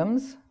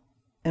symptoms,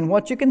 and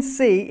what you can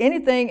see.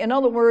 Anything, in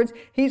other words,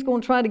 he's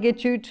going to try to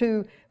get you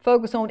to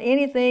focus on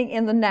anything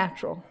in the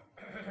natural.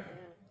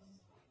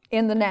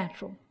 In the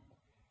natural.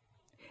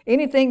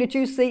 Anything that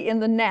you see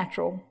in the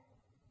natural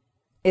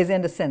is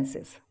in the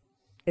senses,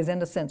 is in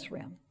the sense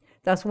realm.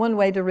 That's one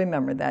way to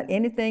remember that.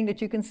 Anything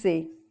that you can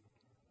see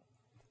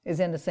is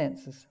in the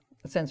senses,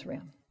 the sense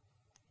realm.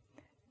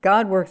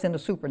 God works in the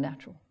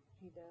supernatural.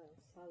 He does.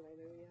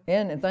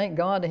 Hallelujah. And thank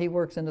God that He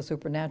works in the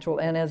supernatural.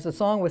 And as the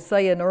song was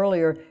saying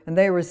earlier, and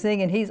they were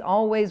singing, He's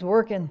always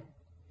working.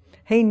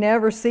 He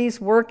never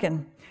ceases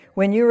working.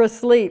 When you're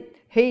asleep,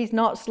 He's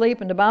not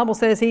sleeping. The Bible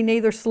says He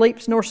neither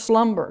sleeps nor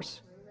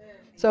slumbers. Amen.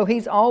 So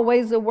He's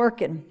always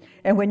working.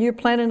 And when you're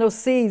planting those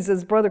seeds,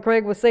 as Brother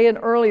Craig was saying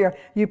earlier,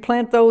 you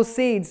plant those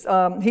seeds.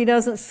 He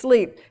doesn't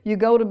sleep.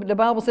 The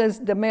Bible says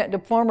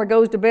the farmer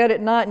goes to bed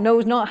at night and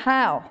knows not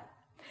how.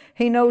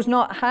 He knows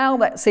not how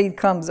that seed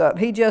comes up.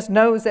 He just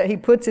knows that he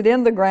puts it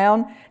in the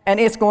ground and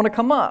it's going to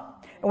come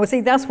up. And we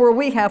see that's where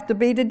we have to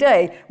be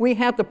today. We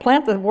have to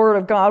plant the Word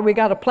of God. We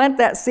got to plant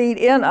that seed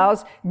in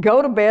us.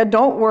 Go to bed.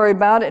 Don't worry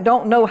about it.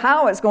 Don't know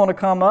how it's going to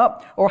come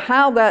up or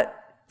how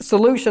that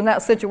solution,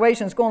 that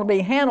situation is going to be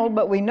handled,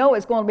 but we know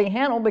it's going to be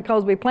handled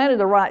because we planted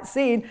the right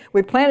seed.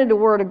 We planted the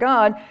Word of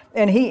God,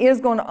 and He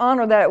is going to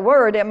honor that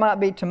Word. It might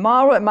be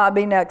tomorrow. It might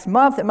be next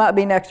month. It might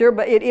be next year,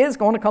 but it is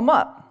going to come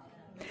up.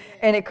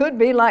 And it could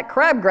be like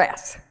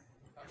crabgrass.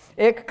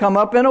 It could come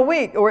up in a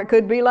week, or it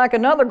could be like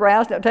another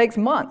grass that takes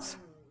months.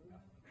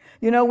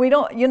 You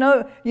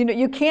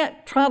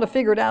can't try to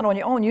figure it out on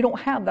your own. You don't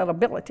have that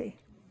ability.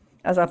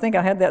 As I think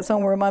I had that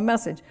somewhere in my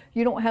message.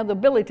 You don't have the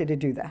ability to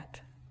do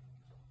that.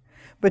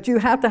 But you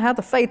have to have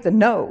the faith to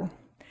know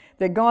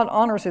that God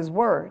honors His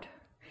Word.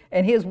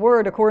 And His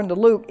Word, according to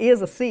Luke,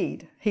 is a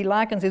seed. He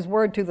likens His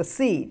Word to the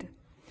seed.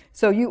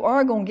 So you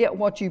are going to get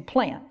what you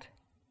plant.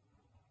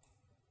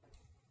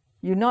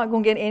 You're not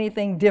going to get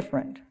anything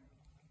different.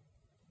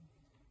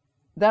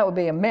 That would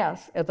be a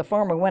mess if the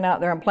farmer went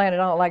out there and planted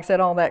all, like I said,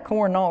 all that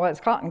corn and all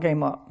that cotton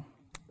came up.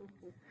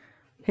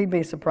 He'd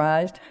be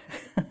surprised.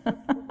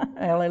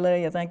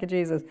 Hallelujah. Thank you,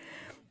 Jesus.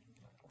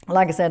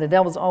 Like I said, the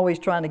devil's always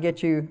trying to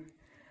get you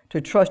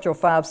to trust your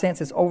five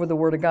senses over the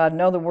Word of God.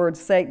 In other words,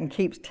 Satan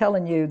keeps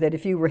telling you that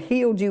if you were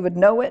healed, you would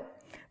know it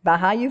by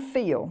how you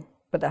feel,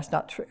 but that's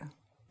not true.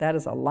 That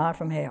is a lie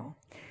from hell.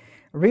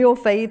 Real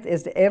faith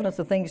is the evidence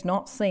of things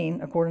not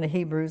seen, according to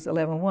Hebrews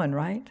 11:1,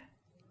 right?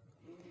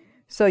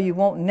 So you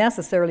won't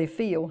necessarily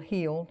feel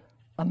healed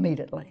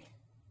immediately.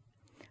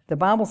 The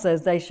Bible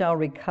says they shall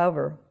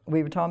recover.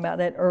 We were talking about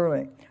that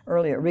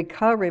earlier.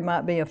 Recovery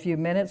might be a few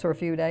minutes or a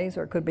few days,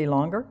 or it could be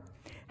longer.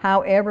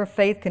 However,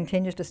 faith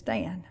continues to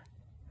stand.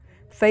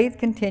 Faith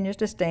continues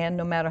to stand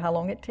no matter how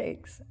long it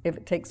takes. If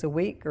it takes a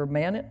week or a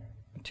minute,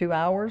 2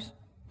 hours,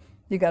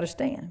 you got to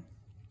stand.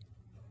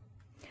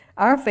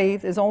 Our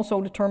faith is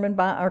also determined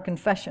by our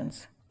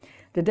confessions.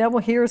 The devil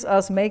hears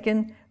us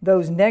making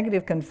those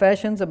negative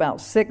confessions about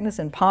sickness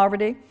and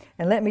poverty.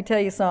 And let me tell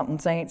you something,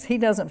 saints, he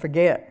doesn't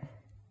forget.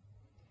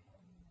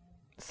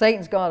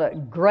 Satan's got a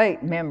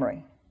great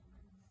memory.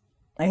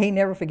 And he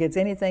never forgets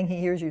anything he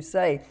hears you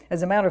say.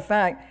 As a matter of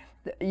fact,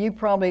 you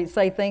probably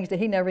say things that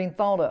he never even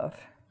thought of.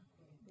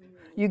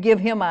 You give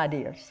him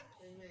ideas.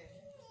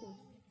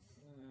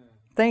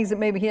 Things that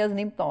maybe he hasn't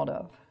even thought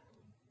of.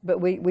 But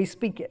we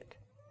speak it.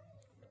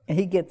 And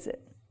he gets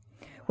it.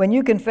 When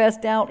you confess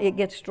doubt, it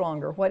gets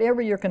stronger.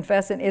 Whatever you're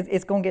confessing,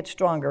 it's going to get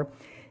stronger.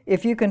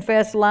 If you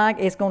confess lack,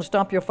 it's going to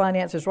stop your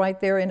finances right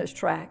there in its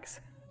tracks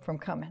from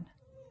coming.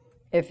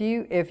 If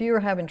you're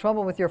having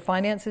trouble with your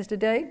finances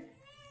today,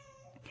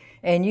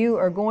 and you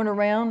are going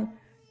around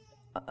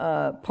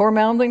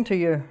poor-mouthing to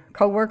your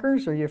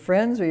coworkers or your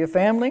friends or your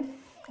family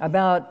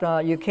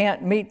about you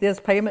can't meet this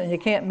payment and you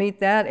can't meet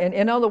that, and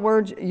in other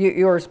words,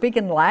 you're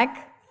speaking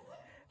lack.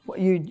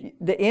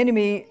 The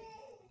enemy,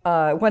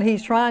 what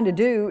he's trying to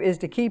do is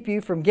to keep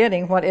you from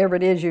getting whatever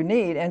it is you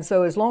need. And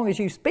so as long as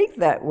you speak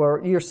that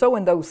word, you're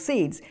sowing those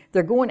seeds.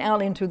 They're going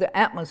out into the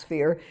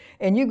atmosphere,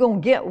 and you're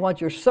going to get what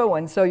you're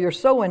sowing. So you're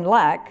sowing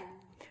lack,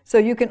 so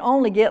you can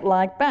only get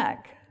lack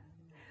back.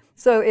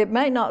 So it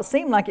may not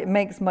seem like it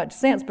makes much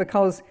sense,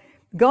 because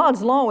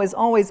God's law is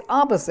always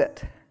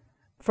opposite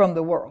from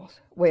the world's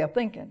way of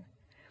thinking.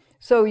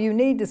 So you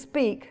need to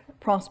speak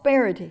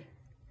prosperity.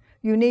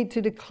 You need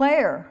to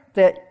declare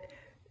that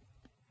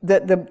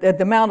the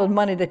amount of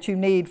money that you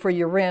need for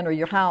your rent or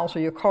your house or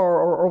your car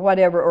or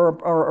whatever,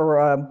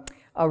 or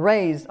a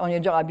raise on your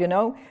job,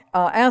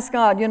 ask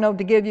God,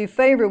 to give you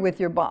favor with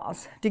your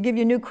boss, to give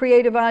you new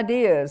creative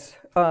ideas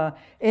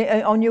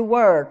on your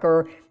work,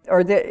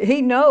 or that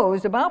he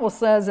knows. The Bible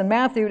says in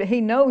Matthew that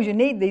he knows you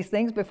need these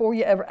things before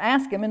you ever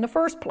ask him in the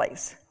first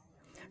place.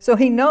 So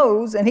he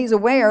knows, and he's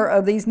aware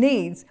of these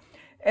needs,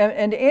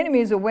 and the enemy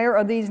is aware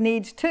of these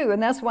needs too,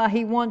 and that's why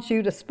he wants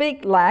you to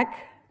speak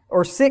lack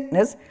or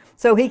sickness,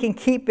 so he can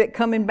keep it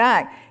coming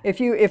back.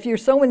 If you're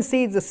sowing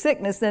seeds of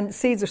sickness, then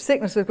seeds of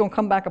sickness is going to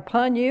come back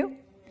upon you.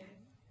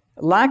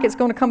 Lack, it's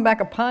going to come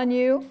back upon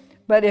you.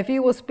 But if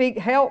you will speak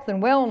health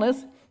and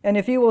wellness, and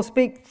if you will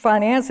speak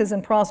finances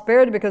and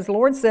prosperity, because the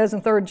Lord says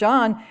in 3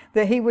 John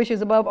that he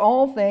wishes above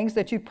all things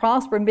that you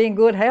prosper and be in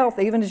good health,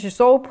 even as your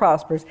soul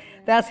prospers.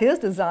 That's his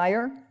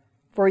desire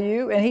for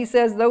you. And he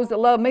says, those that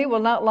love me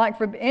will not lack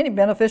for any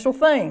beneficial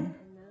thing.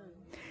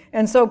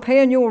 And so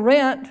paying your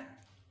rent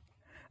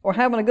or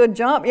having a good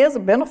job is a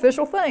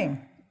beneficial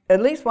thing,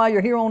 at least while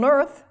you're here on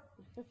earth.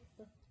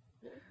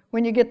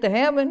 When you get to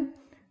heaven,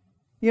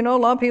 a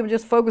lot of people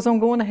just focus on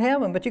going to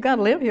heaven, but you got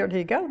to live here till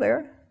you go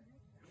there.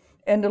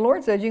 And the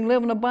Lord says you can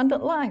live an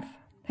abundant life.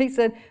 He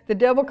said, the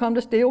devil come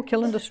to steal,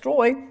 kill, and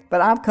destroy,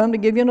 but I've come to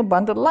give you an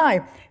abundant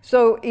life.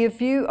 So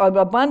an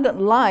abundant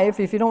life,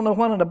 if you don't know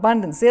what an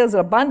abundance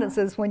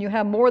is when you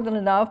have more than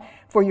enough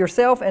for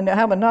yourself and to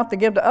have enough to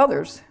give to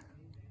others.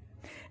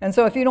 And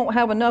so if you don't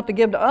have enough to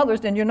give to others,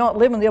 then you're not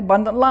living the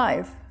abundant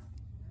life.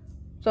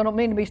 So I don't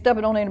mean to be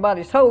stepping on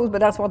anybody's toes, but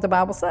that's what the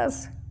Bible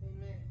says.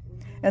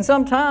 And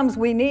sometimes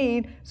we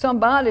need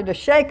somebody to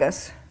shake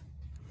us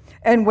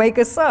and wake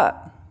us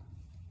up.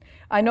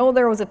 I know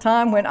there was a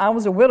time when I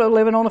was a widow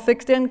living on a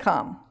fixed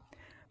income,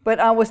 but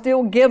I was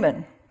still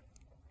giving,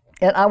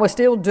 and I was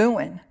still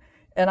doing.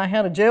 And I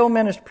had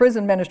a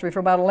prison ministry for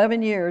about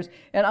 11 years,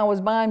 and I was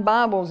buying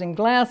Bibles and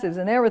glasses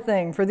and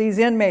everything for these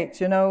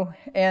inmates,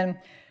 and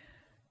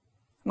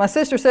my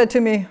sister said to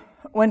me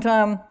one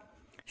time,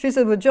 she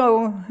said, well,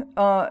 Joe,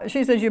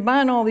 she says, you're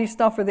buying all these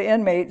stuff for the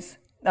inmates.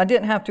 I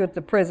didn't have to at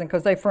the prison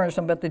because they furnished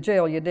them, but at the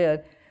jail you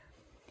did.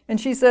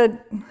 And she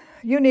said,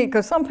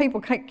 because some people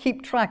can't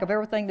keep track of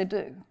everything they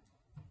do,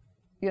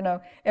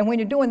 and when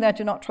you're doing that,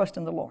 you're not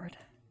trusting the Lord.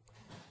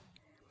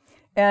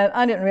 And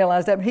I didn't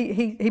realize that.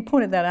 He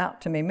pointed that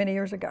out to me many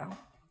years ago,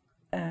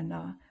 and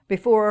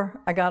before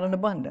I got an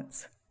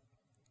abundance.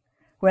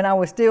 When I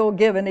was still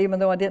giving, even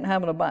though I didn't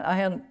have an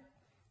abundance,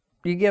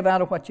 you give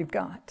out of what you've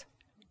got.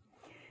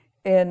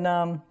 And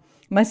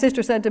my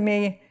sister said to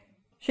me,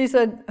 she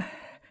said,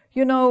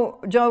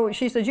 Joe,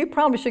 she says, you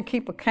probably should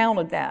keep account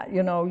of that.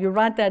 You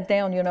write that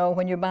down,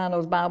 when you're buying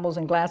those Bibles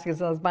and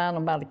glasses. I was buying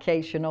them by the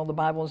case, the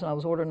Bibles, and I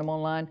was ordering them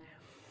online.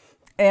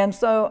 And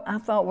so I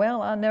thought,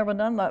 well, I've never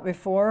done that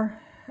before.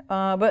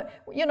 But,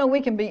 we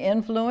can be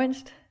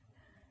influenced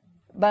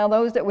by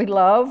those that we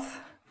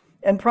love.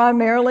 And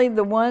primarily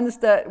the ones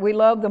that we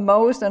love the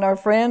most and our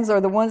friends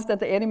are the ones that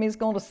the enemy is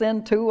going to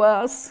send to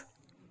us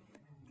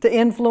to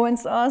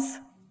influence us.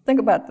 Think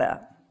about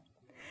that.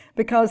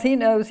 Because he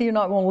knows you're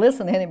not going to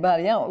listen to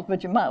anybody else,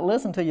 but you might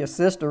listen to your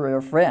sister or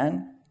a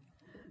friend,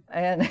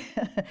 and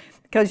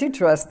because you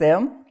trust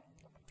them.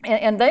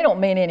 And they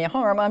don't mean any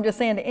harm. I'm just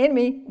saying the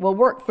enemy will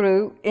work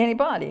through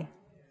anybody.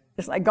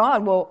 It's like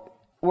God will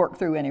work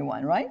through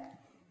anyone, right?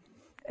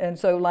 And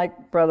so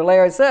like Brother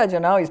Larry said,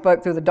 he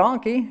spoke through the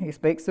donkey. He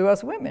speaks through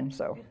us women.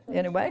 So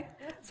anyway,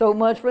 so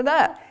much for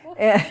that.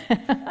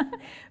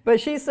 But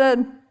she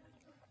said,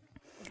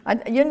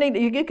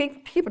 you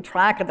keep a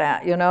track of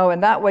that,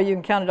 and that way you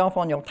can count it off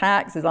on your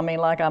taxes. I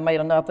made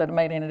enough that it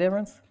made any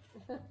difference.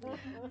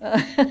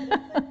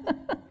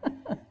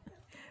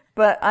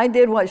 But I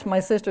did what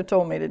my sister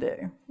told me to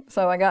do.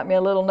 So I got me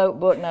a little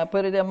notebook and I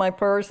put it in my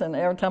purse, and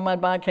every time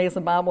I'd buy a case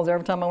of Bibles,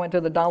 every time I went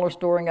to the dollar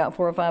store and got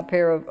 4 or 5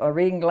 pair of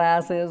reading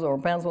glasses or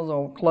pencils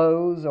or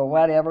clothes or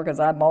whatever, because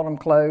I bought them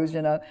clothes,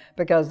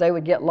 because they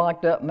would get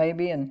locked up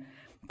maybe, and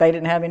they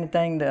didn't have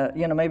anything to,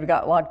 maybe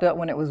got locked up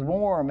when it was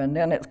warm and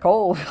then it's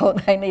cold, so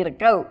they need a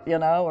coat,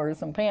 or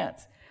some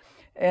pants.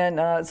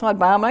 And so I'd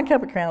buy them, I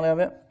kept account of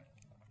it.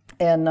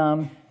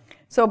 And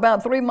so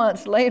about 3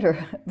 months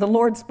later, the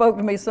Lord spoke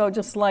to me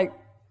just like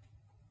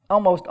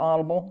almost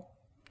audible.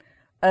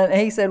 And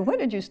he said, "When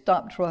did you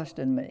stop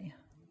trusting me?"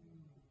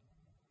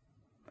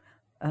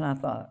 And I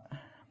thought,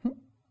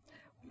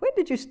 when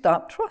did you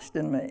stop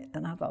trusting me?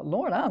 And I thought,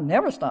 Lord, I'll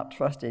never stop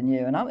trusting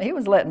you. And he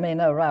was letting me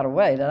know right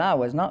away that I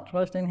was not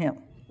trusting him.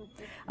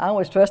 I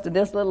always trusted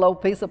this little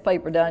old piece of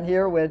paper down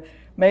here with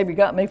maybe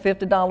got me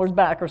 $50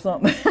 back or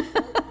something.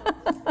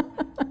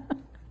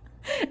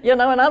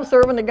 And I'm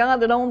serving the God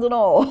that owns it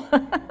all.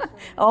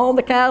 All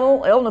the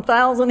cattle on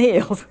 1,000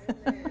 hills.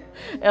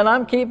 And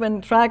I'm keeping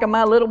track of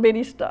my little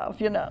bitty stuff,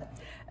 And,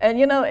 and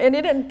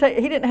he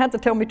didn't have to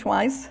tell me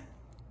twice.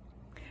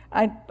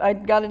 I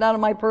got it out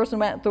of my purse and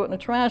went and threw it in a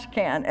trash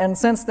can. And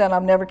since then,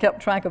 I've never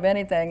kept track of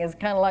anything. It's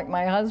kind of like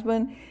my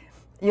husband.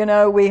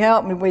 We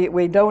help,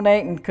 we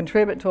donate and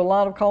contribute to a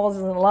lot of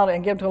causes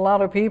and give to a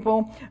lot of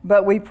people.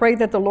 But we pray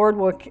that the Lord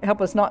will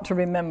help us not to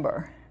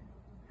remember.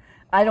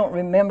 I don't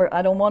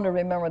want to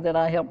remember that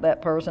I helped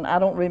that person. I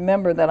don't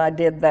remember that I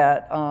did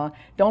that.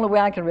 The only way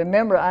I can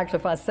remember, actually,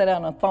 if I sat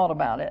down and thought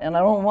about it. And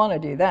I don't want to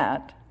do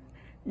that.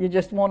 You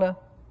just want to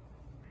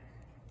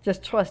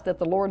just trust that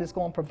the Lord is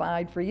going to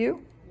provide for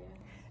you.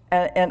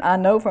 And I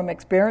know from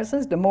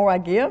experiences, the more I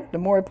give, the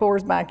more He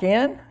pours back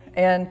in.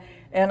 And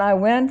I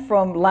went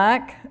from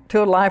lack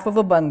to a life of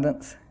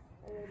abundance.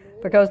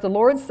 Because the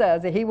Lord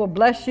says that He will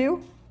bless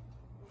you,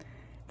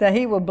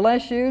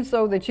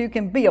 so that you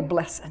can be a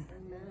blessing.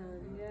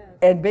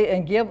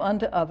 And give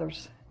unto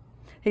others.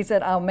 He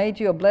said, I'll make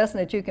you a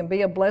blessing that you can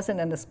be a blessing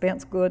and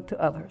dispense good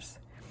to others.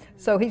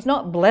 So He's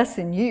not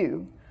blessing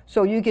you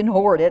so you can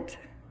hoard it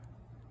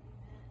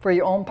for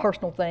your own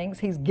personal things.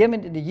 He's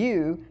giving it to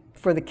you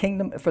for the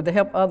kingdom, for to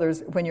help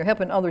others. When you're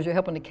helping others, you're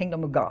helping the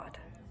kingdom of God.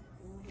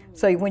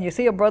 So when you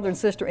see a brother and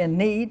sister in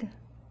need,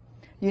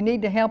 you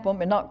need to help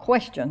them and not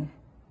question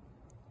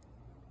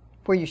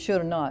where you should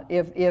or not.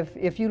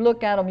 If you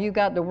look at them, you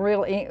got the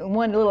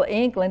one little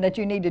inkling that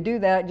you need to do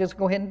that, just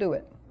go ahead and do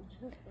it.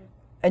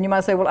 And you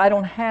might say, well, I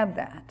don't have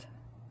that.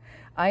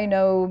 I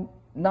know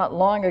not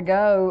long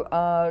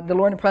ago, the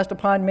Lord impressed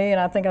upon me, and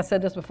I think I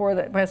said this before,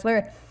 that Pastor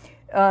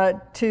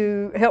Larry,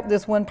 to help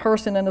this one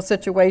person in a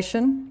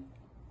situation.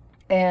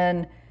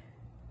 And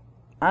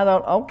I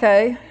thought,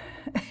 okay.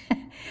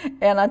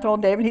 And I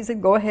told David, he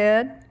said, go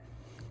ahead.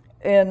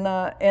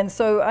 And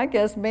so I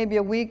guess maybe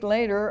a week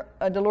later,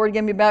 the Lord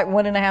gave me back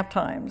 1.5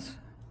 times.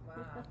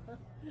 Wow.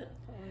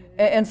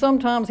 And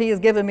sometimes He has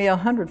given me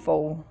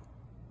 100-fold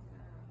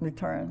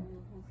return,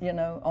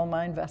 on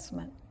my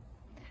investment.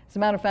 As a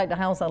matter of fact, the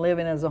house I live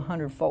in is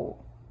 100-fold.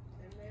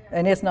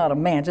 And it's not a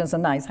mansion, it's a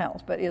nice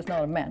house, but it's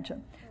not a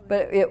mansion.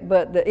 But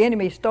the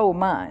enemy stole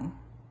mine.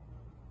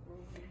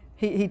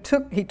 He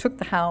took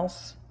the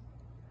house,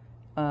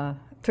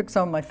 took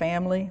some of my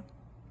family,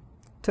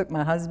 took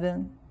my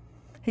husband.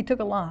 He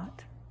took a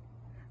lot.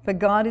 But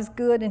God is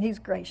good and He's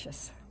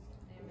gracious.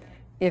 Amen.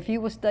 If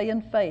you will stay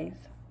in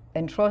faith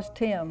and trust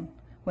Him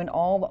when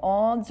all the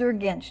odds are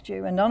against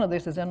you, and none of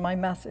this is in my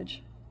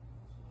message.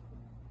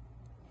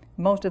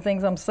 Most of the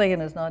things I'm saying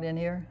is not in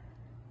here.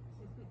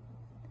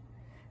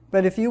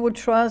 But if you will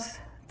trust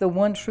the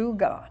one true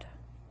God,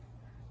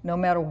 no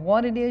matter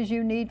what it is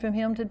you need from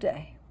Him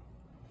today,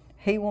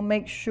 He will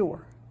make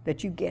sure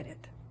that you get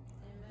it.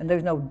 Amen. And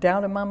there's no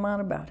doubt in my mind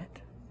about it.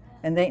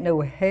 And there ain't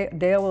no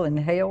devil in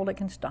hell that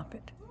can stop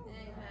it.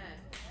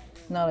 Amen.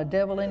 Not a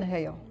devil in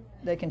hell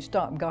that can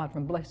stop God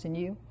from blessing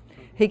you.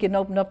 He can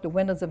open up the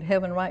windows of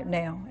heaven right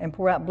now and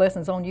pour out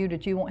blessings on you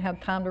that you won't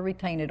have time to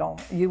retain it all.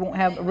 You won't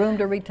have room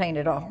to retain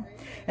it all.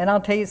 And I'll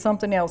tell you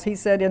something else. He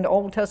said in the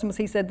Old Testament,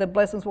 He said the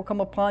blessings will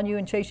come upon you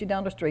and chase you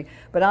down the street.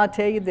 But I'll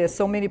tell you this,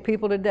 so many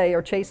people today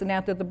are chasing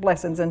after the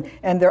blessings and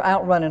they're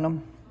outrunning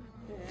them.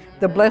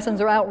 The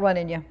blessings are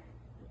outrunning you.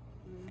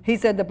 He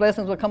said the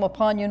blessings will come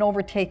upon you and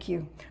overtake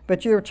you.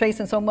 But you're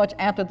chasing so much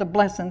after the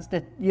blessings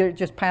that you're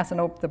just passing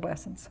over the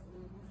blessings.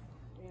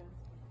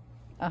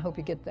 I hope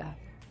you get that.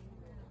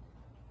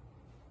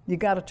 You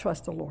got to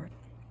trust the Lord.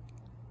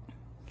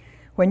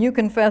 When you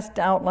confess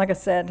doubt, like I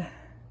said,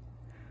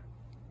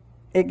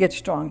 it gets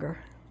stronger.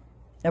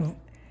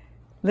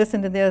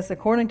 Listen to this.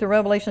 According to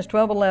Revelations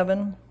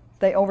 12:11,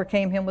 they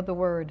overcame him with the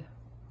word.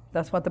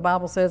 That's what the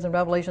Bible says in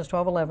Revelations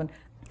 12:11.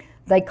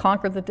 They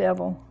conquered the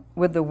devil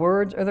with the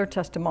words of their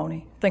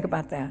testimony. Think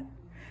about that.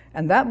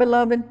 And that,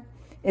 beloved,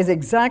 is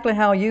exactly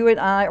how you and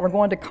I are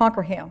going to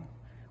conquer him.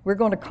 We're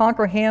going to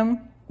conquer him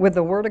with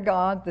the word of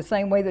God the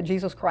same way that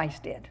Jesus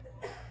Christ did.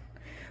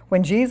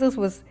 When Jesus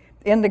was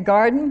in the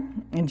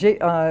garden, and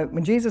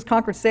when Jesus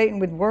conquered Satan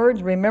with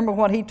words, remember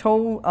what he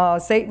told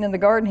Satan in the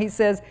garden? He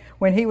says,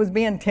 when he was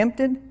being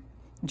tempted,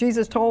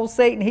 Jesus told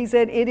Satan, he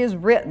said, it is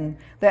written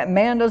that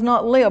man does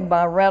not live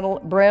by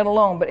bread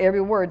alone, but every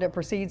word that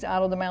proceeds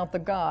out of the mouth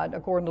of God,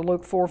 according to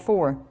Luke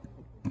 4:4.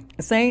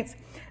 Saints,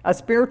 a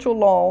spiritual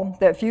law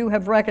that few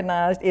have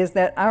recognized is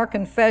that our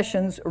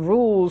confessions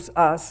rules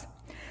us.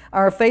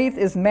 Our faith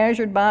is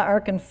measured by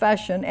our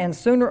confession, and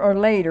sooner or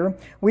later,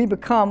 we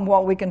become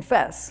what we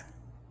confess.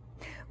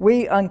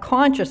 We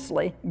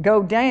unconsciously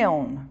go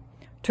down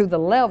to the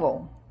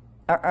level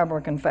of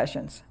our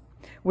confessions.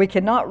 We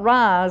cannot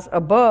rise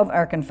above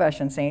our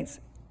confession, saints.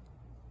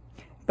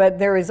 But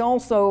there is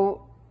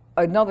also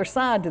another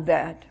side to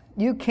that.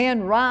 You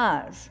can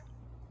rise.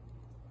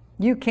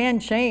 You can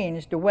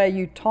change the way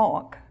you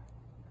talk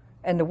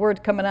and the words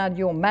coming out of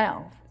your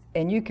mouth,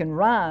 and you can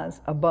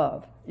rise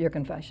above your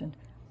confession,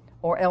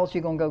 or else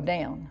you're going to go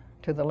down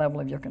to the level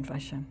of your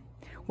confession.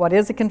 What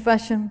is a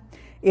confession?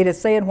 It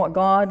is saying what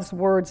God's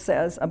word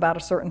says about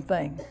a certain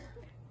thing.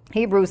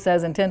 Hebrews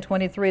says in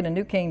 10:23 in the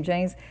New King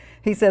James,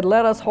 he said,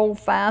 let us hold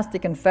fast the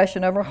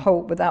confession of our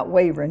hope without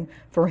wavering,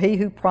 for he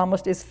who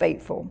promised is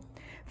faithful.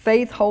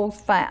 Faith holds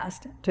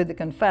fast to the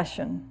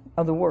confession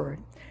of the word.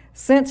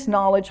 Sense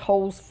knowledge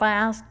holds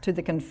fast to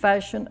the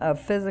confession of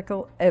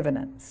physical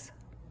evidence,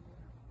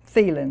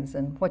 feelings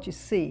and what you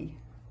see.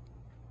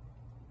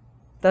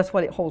 That's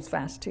what it holds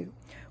fast to.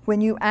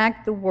 When you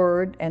act the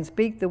word and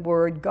speak the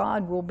word,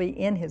 God will be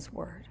in his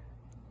word.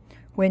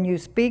 When you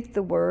speak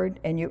the word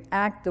and you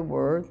act the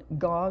word,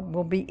 God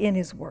will be in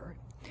his word.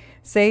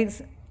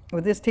 Saints,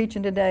 with this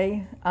teaching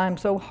today, I'm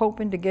so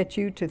hoping to get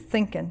you to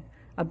thinking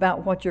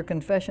about what your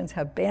confessions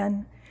have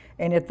been.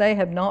 And if they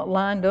have not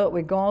lined up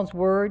with God's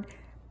word,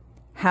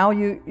 how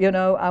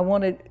I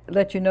want to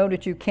let you know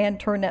that you can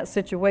turn that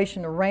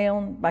situation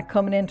around by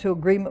coming into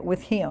agreement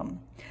with him.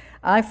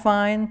 I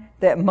find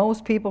that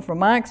most people, from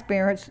my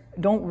experience,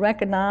 don't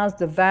recognize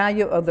the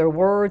value of their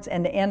words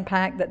and the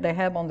impact that they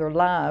have on their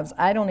lives.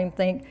 I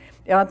think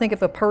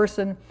if a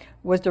person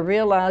was to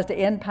realize the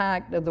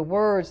impact of the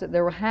words that they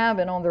were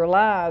having on their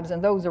lives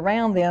and those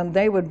around them,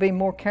 they would be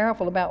more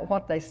careful about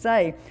what they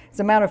say.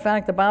 As a matter of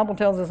fact, the Bible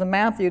tells us in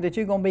Matthew that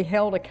you're going to be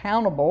held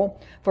accountable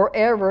for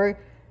every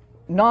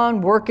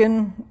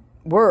non-working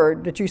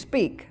word that you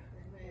speak.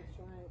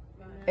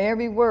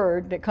 Every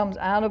word that comes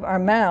out of our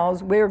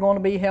mouths, we're going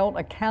to be held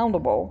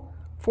accountable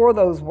for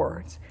those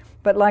words.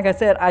 But like I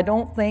said, I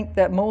don't think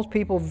that most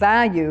people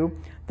value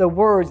the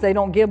words. They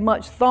don't give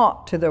much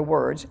thought to their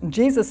words.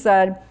 Jesus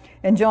said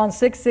in John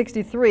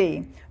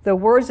 6:63, the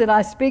words that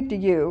I speak to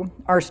you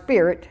are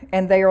spirit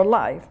and they are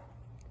life.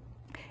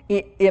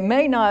 It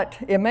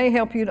may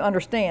help you to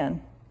understand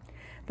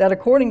that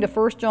according to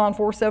 1 John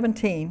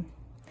 4:17,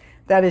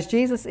 that as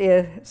Jesus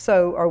is,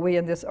 so are we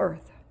in this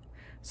earth.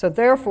 So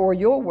therefore,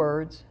 your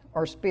words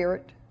are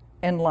spirit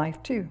and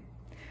life too.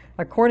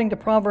 According to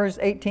Proverbs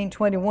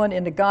 18:21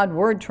 in the God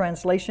Word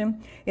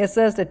translation, it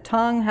says the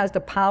tongue has the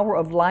power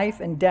of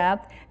life and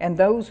death, and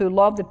those who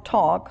love to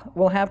talk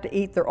will have to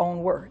eat their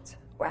own words.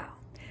 Wow.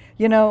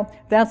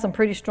 That's some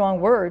pretty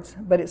strong words,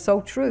 but it's so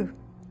true.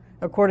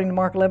 According to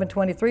Mark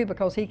 11:23,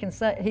 because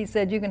he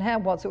said you can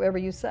have whatsoever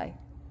you say.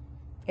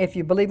 If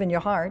you believe in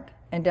your heart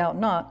and doubt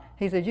not,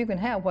 he said you can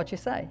have what you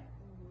say.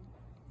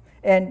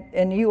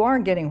 And you are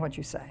getting what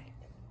you say.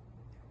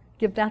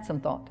 Give that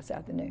some thought this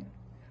afternoon.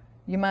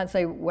 You might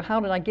say, well, how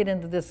did I get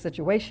into this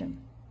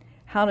situation?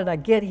 How did I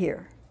get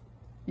here?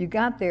 You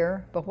got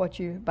there by what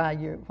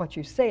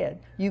you said.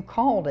 You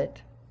called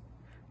it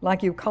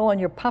like you calling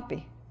your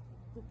puppy,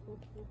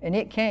 and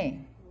it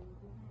came.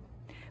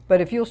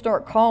 But if you'll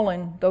start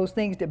calling those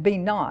things that be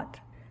not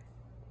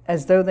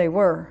as though they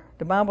were,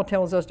 the Bible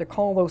tells us to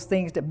call those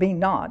things that be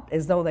not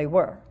as though they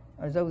were,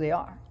 as though they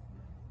are.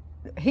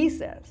 He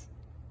says,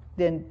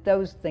 then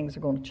those things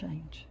are going to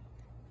change.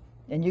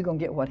 And you're going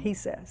to get what he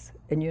says,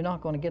 and you're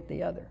not going to get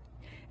the other.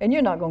 And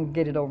you're not going to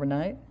get it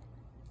overnight.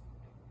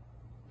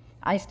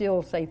 I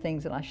still say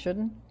things that I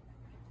shouldn't.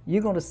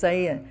 You're going to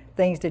say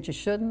things that you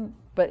shouldn't,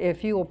 but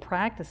if you will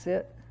practice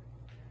it,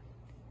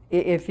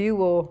 if you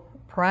will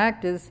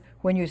practice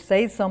when you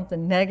say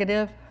something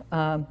negative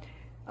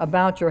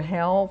about your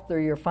health or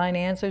your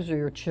finances or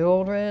your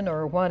children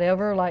or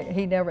whatever, like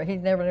he's never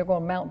going to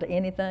amount to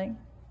anything.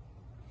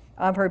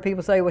 I've heard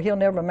people say, well, he'll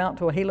never amount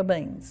to a hill of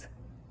beans.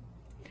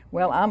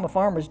 Well, I'm a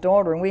farmer's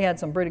daughter, and we had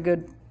some pretty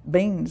good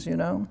beans, you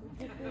know.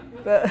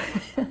 But,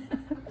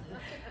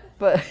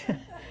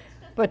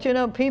 but you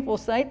know, people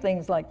say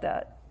things like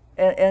that.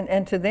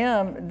 And to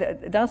them,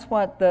 that's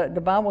what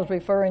the Bible is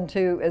referring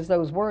to as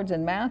those words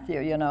in Matthew,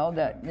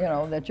 that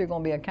you're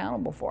going to be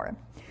accountable for it.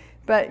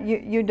 But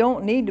you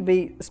don't need to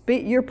be,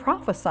 you're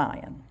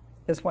prophesying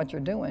is what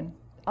you're doing.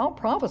 All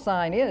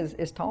prophesying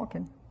is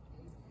talking,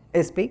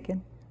 is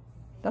speaking.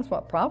 That's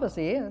what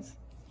prophecy is.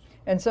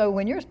 And so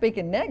when you're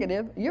speaking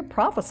negative, you're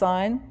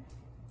prophesying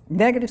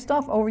negative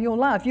stuff over your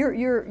life.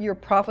 You're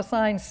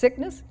prophesying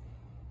sickness.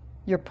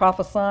 You're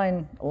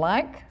prophesying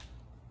lack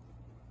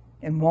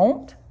and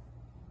want.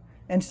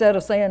 Instead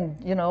of saying,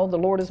 the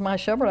Lord is my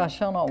shepherd, I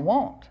shall not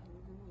want.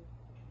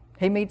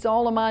 He meets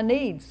all of my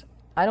needs.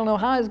 I don't know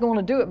how he's going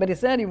to do it, but he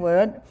said he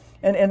would.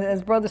 And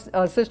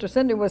as Sister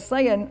Cindy was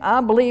saying, I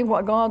believe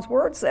what God's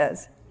word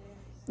says.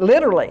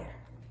 Literally.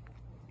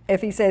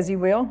 If he says he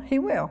will, he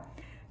will.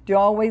 Do you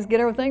always get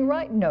everything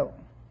right? No.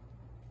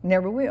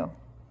 Never will.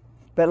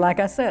 But like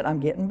I said, I'm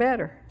getting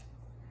better.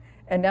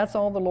 And that's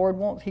all the Lord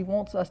wants. He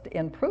wants us to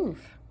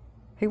improve.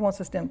 He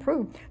wants us to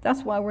improve.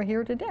 That's why we're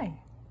here today.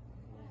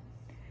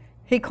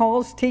 He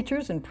calls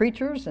teachers and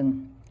preachers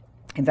and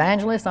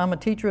evangelists. I'm a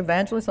teacher,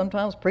 evangelist,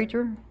 sometimes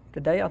preacher.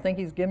 Today I think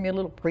he's giving me a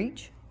little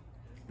preach,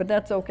 but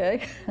that's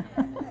okay.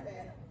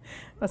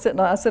 I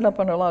sit up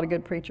under a lot of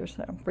good preachers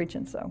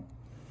preaching. So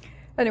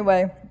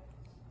anyway,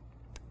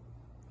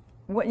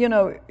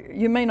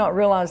 you may not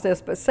realize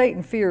this, but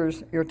Satan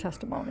fears your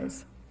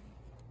testimonies.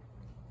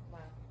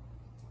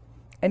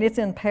 And it's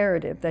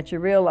imperative that you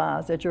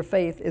realize that your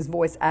faith is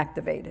voice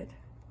activated.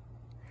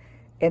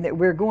 And that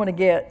we're going to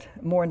get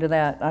more into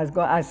that.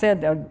 I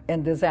said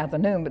in this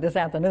afternoon, but this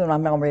afternoon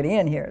I'm already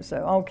in here. So,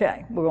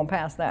 okay, we're going to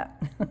pass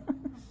that.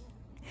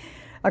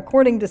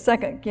 According to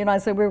I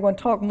said we were going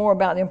to talk more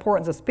about the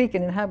importance of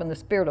speaking and having the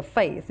spirit of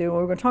faith. We're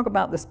going to talk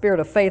about the spirit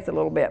of faith a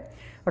little bit.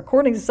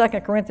 According to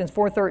 2 Corinthians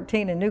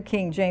 4:13 in New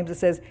King James, it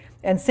says,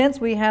 "And since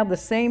we have the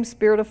same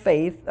spirit of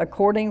faith,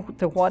 according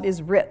to what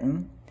is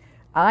written,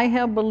 I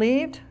have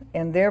believed,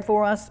 and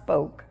therefore I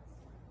spoke.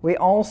 We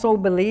also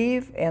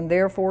believe, and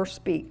therefore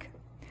speak."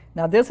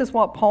 Now this is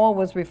what Paul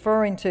was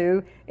referring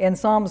to in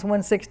Psalms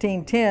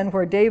 116:10,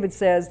 where David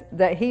says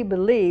that he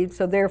believed,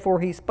 so therefore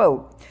he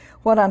spoke.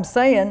 What I'm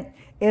saying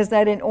is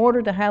that in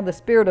order to have the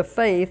spirit of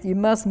faith, you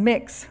must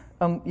mix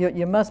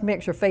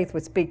your faith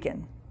with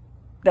speaking.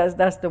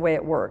 That's the way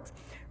it works.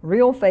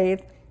 Real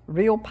faith,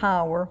 real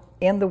power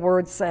in the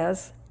Word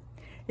says.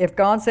 If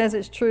God says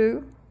it's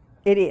true,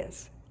 it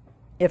is.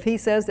 If He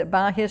says that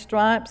by His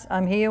stripes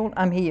I'm healed,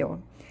 I'm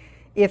healed.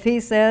 If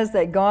He says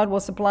that God will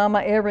supply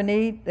my every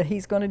need, that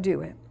He's going to do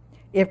it.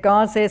 If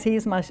God says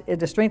He's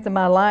the strength of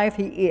my life,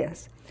 He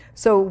is.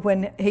 So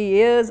when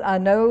He is, I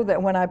know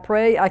that when I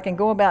pray, I can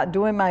go about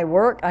doing my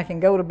work. I can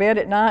go to bed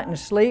at night and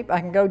sleep. I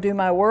can go do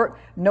my work,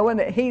 knowing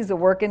that He's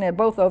working, and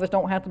both of us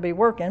don't have to be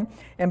working,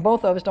 and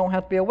both of us don't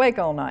have to be awake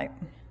all night.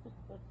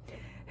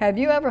 Have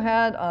you ever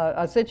had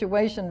a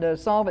situation to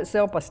solve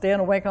itself by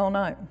staying awake all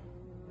night?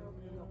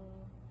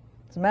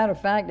 As a matter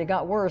of fact, it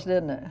got worse,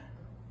 didn't it?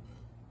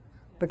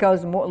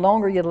 Because the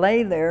longer you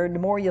lay there, the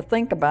more you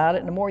think about it,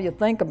 and the more you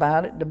think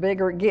about it, the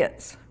bigger it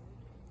gets.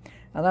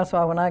 And that's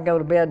why when I go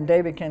to bed, and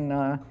David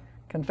can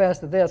confess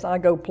to this, I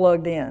go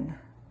plugged in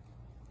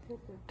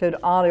to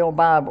the audio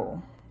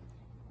Bible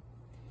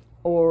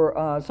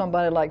or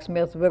somebody like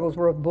Smith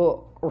Wigglesworth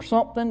book or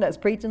something that's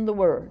preaching the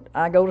Word.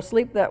 I go to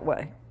sleep that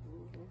way.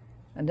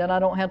 And then I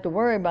don't have to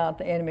worry about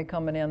the enemy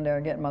coming in there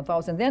and getting my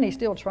thoughts. And then he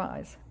still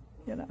tries,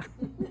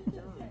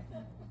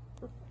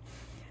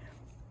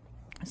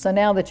 So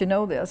now that you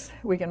know this,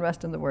 we can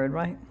rest in the Word,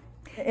 right?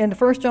 In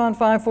 1 John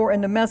 5:4,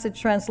 in the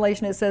Message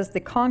translation, it says, "The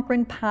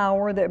conquering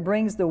power that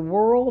brings the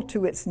world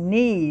to its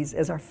knees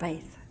is our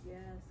faith." Yes.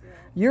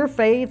 Your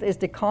faith is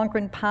the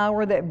conquering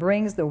power that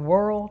brings the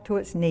world to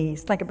its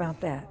knees. Think about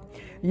that.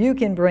 You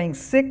can bring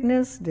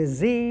sickness,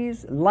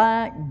 disease,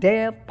 lack,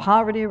 death,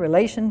 poverty,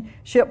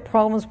 relationship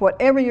problems,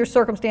 whatever your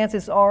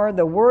circumstances are,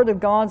 the Word of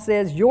God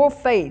says your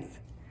faith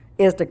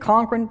is the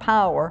conquering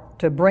power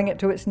to bring it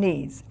to its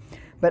knees.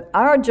 But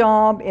our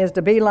job is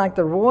to be like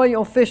the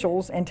royal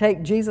officials and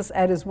take Jesus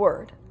at His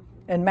word.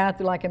 In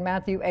Matthew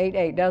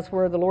 8:8, that's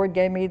where the Lord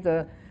gave me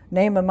the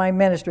name of my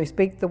ministry,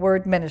 Speak the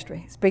Word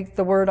Ministry, speak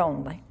the word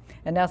only.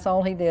 And that's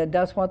all He did.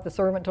 That's what the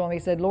servant told me. He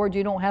said, "Lord,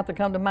 you don't have to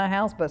come to my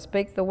house, but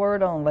speak the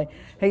word only."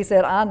 He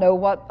said, "I know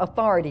what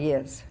authority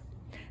is."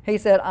 He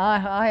said,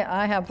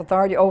 I have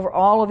authority over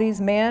all of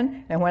these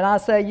men, and when I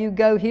say you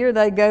go here,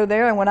 they go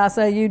there, and when I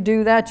say you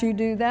do that, you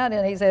do that,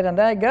 and He said, and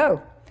they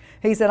go.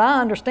 He said, "I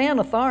understand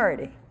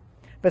authority."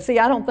 But see,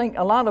 I don't think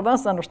a lot of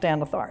us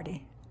understand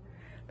authority.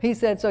 He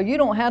said, "So you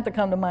don't have to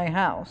come to my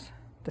house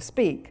to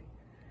speak.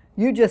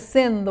 You just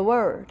send the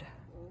word."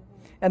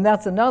 And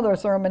that's another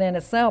sermon in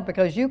itself,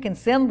 because you can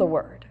send the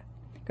word.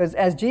 Because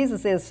as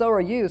Jesus is, so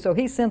are you. So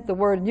He sent the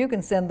word, and you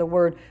can send the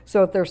word.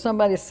 So if there's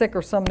somebody sick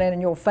or somebody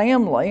in your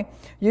family,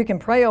 you can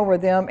pray over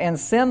them and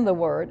send the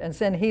word and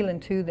send healing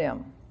to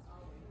them.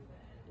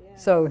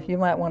 So you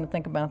might want to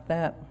think about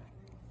that.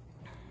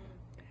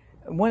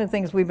 one of the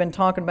things we've been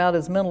talking about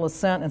is mental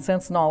assent and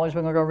sense knowledge.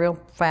 We're going to go real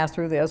fast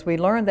through this. We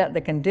learned that the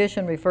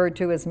condition referred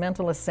to as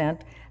mental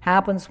assent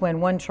happens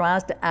when one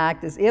tries to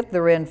act as if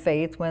they're in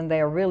faith when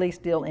they are really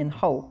still in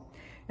hope.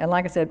 And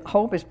like I said,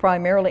 hope is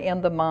primarily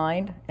in the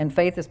mind, and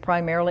faith is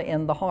primarily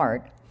in the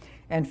heart.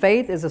 And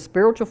faith is a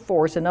spiritual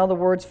force. In other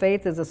words,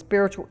 faith is a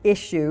spiritual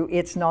issue.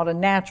 It's not a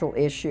natural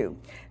issue.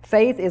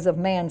 Faith is of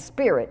man's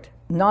spirit,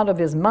 not of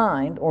his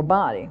mind or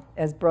body,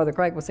 as Brother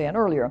Craig was saying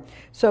earlier.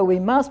 So we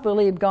must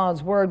believe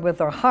God's word with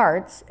our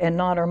hearts and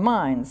not our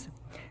minds.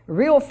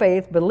 Real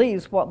faith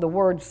believes what the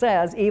word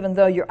says, even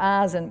though your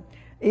eyes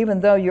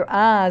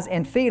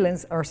and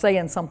feelings are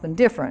saying something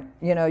different.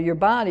 You know, your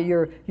body,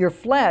 your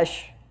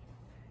flesh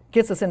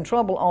gets us in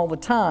trouble all the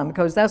time,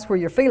 because that's where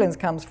your feelings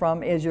comes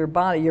from, is your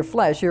body, your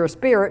flesh. You're a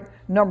spirit,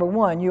 number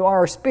one. You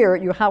are a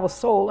spirit, you have a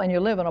soul, and you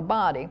live in a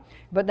body.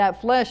 But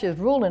that flesh is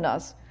ruling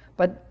us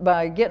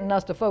by getting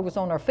us to focus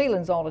on our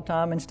feelings all the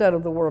time instead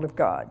of the Word of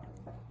God.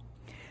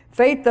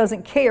 Faith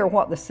doesn't care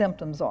what the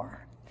symptoms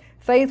are.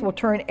 Faith will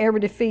turn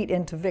every defeat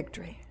into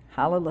victory.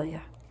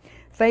 Hallelujah.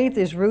 Faith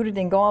is rooted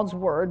in God's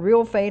Word.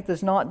 Real faith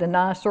does not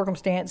deny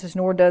circumstances,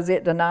 nor does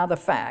it deny the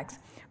facts,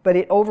 but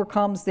it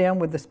overcomes them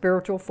with the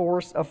spiritual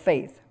force of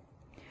faith.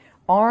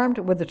 Armed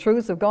with the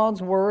truth of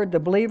God's Word, the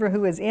believer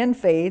who is in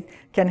faith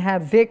can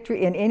have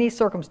victory in any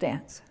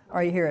circumstance.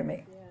 Are you hearing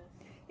me?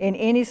 In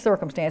any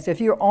circumstance. If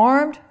you're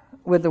armed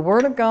with the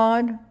Word of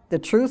God, the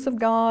truth of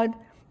God,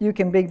 you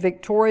can be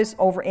victorious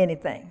over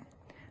anything,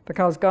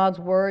 because God's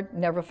Word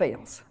never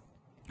fails.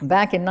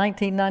 Back in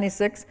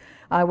 1996,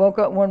 I woke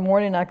up one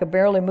morning, I could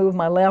barely move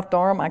my left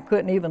arm. I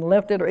couldn't even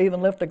lift it or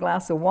even lift a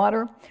glass of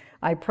water.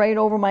 I prayed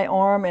over my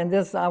arm, and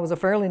I was a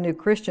fairly new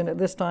Christian at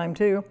this time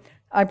too.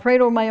 I prayed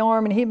over my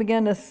arm, and he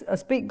began to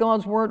speak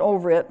God's word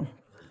over it.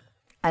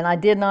 And I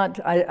did not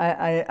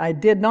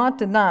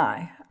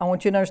deny. I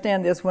want you to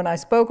understand this. When I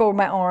spoke over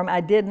my arm,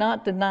 I did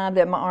not deny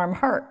that my arm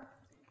hurt,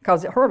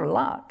 because it hurt a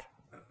lot.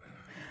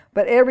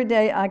 But every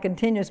day I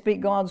continued to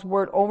speak God's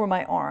word over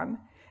my arm.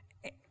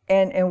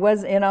 And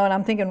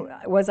I'm thinking,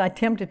 was I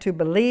tempted to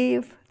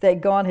believe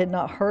that God had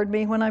not heard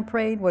me when I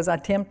prayed? Was I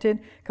tempted?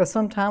 Because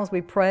sometimes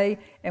we pray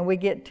and we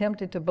get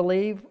tempted to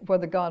believe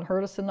whether God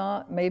heard us or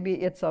not. Maybe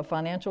it's a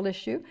financial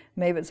issue.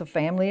 Maybe it's a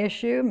family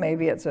issue.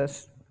 Maybe it's a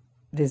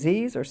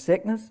disease or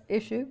sickness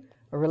issue,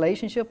 a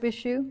relationship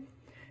issue.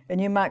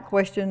 And you might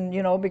question,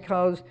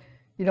 because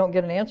you don't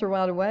get an answer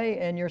right away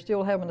and you're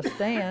still having to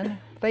stand.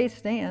 Faith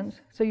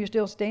stands, so you're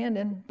still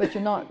standing, but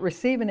you're not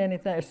receiving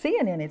anything or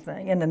seeing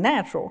anything in the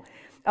natural.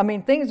 I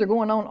mean, things are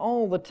going on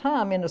all the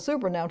time in the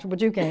supernatural,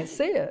 but you can't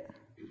see it.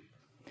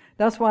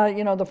 That's why,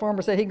 the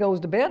farmer said he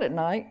goes to bed at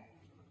night,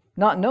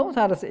 he doesn't know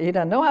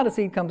how the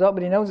seed comes up,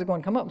 but he knows it's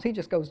going to come up, so he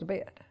just goes to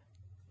bed.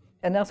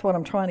 And that's what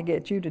I'm trying to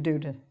get you to do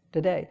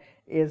today,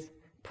 is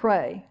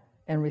pray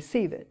and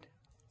receive it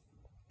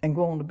and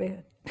go on to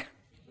bed.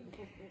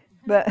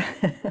 But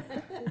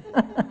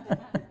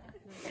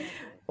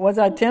was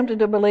I tempted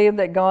to believe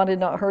that God had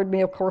not heard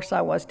me? Of course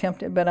I was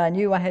tempted, but I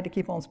knew I had to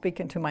keep on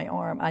speaking to my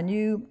arm. I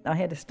knew I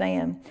had to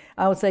stand.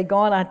 I would say,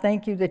 God, I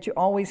thank you that you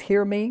always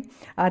hear me.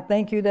 I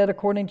thank you that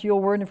according to your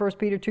word in 1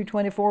 Peter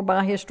 2:24,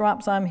 by his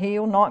stripes I'm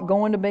healed, not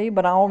going to be,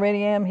 but I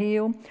already am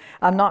healed.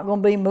 I'm not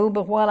going to be moved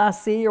by what I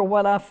see or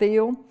what I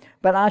feel,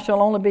 but I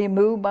shall only be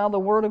moved by the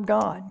word of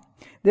God.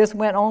 This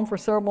went on for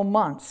several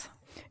months.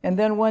 And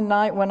then one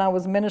night when I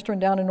was ministering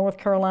down in North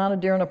Carolina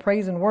during a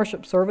praise and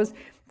worship service,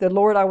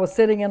 I was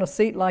sitting in a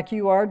seat like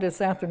you are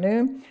this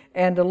afternoon,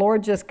 and the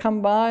Lord just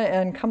come by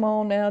and, come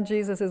on now,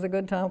 Jesus, is a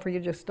good time for you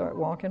to just start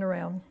walking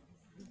around.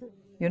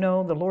 The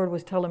Lord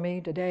was telling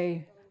me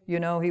today,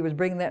 he was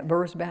bringing that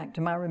verse back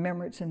to my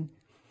remembrance, and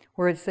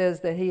where it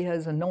says that he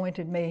has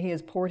anointed me, he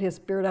has poured his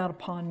Spirit out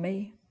upon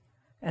me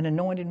and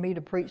anointed me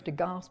to preach the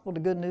gospel, the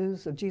good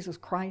news of Jesus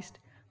Christ,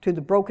 to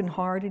the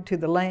brokenhearted, to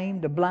the lame,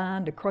 the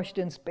blind, the crushed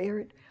in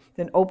spirit,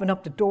 then open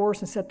up the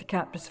doors and set the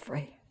captives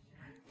free.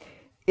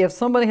 If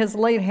somebody has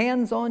laid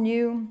hands on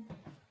you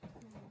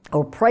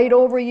or prayed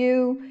over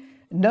you,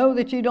 know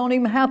that you don't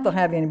even have to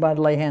have anybody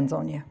lay hands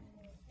on you.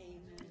 Amen.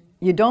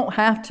 You don't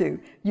have to.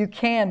 You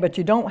can, but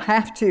you don't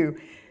have to.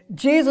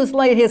 Jesus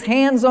laid his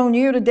hands on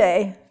you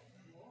today.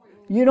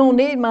 You don't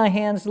need my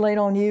hands laid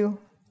on you,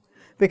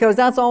 because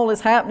that's all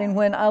that's happening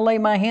when I lay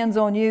my hands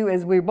on you,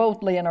 is we're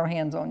both laying our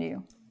hands on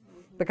you.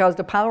 Because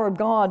the power of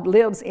God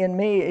lives in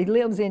me. He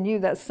lives in you.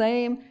 That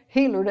same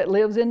healer that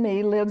lives in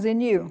me lives in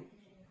you.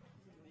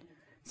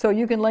 So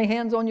you can lay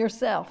hands on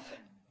yourself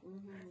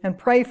and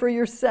pray for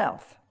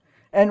yourself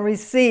and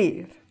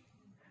receive.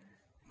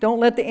 Don't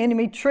let the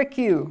enemy trick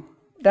you.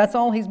 That's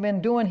all he's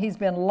been doing. He's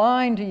been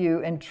lying to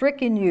you and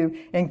tricking you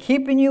and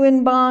keeping you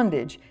in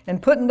bondage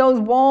and putting those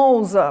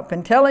walls up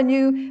and telling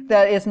you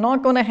that it's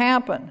not going to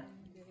happen.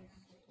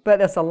 But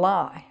it's a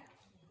lie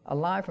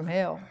from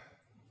hell.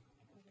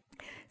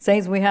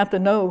 Saints, we have to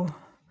know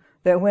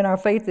that when our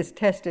faith is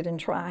tested and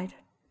tried,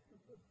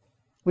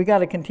 we got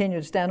to continue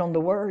to stand on the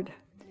word.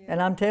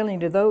 And I'm telling you,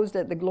 to those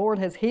that the Lord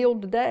has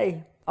healed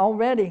today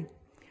already,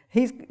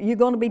 you're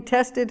going to be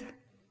tested.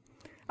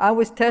 I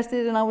was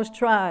tested and I was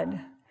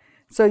tried.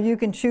 So you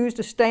can choose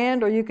to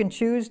stand or you can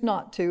choose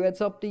not to. It's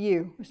up to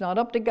you. It's not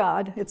up to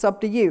God. It's up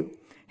to you.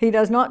 He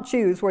does not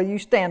choose whether you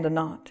stand or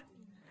not.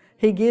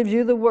 He gives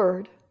you the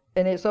word,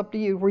 and it's up to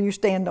you where you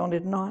stand on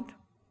it or not.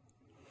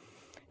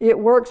 It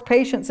works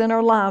patience in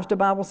our lives, the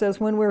Bible says.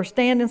 When we're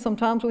standing,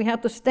 sometimes we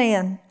have to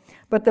stand.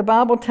 But the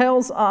Bible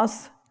tells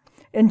us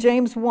in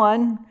James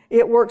 1,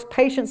 it works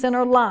patience in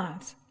our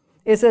lives.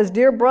 It says,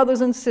 dear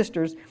brothers and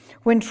sisters,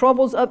 when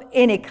troubles of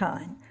any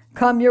kind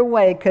come your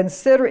way,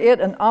 consider it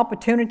an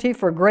opportunity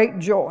for great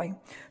joy.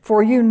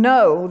 For you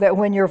know that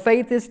when your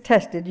faith is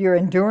tested, your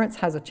endurance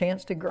has a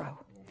chance to grow.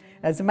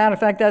 As a matter of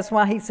fact, that's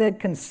why he said,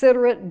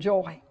 consider it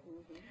joy.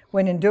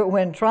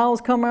 When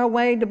trials come our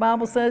way, the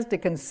Bible says to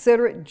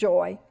consider it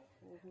joy,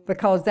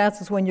 because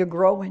that's when you're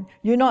growing.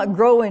 You're not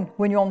growing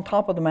when you're on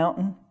top of the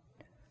mountain.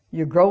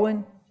 You're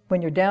growing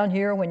when you're down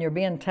here, when you're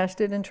being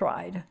tested and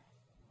tried,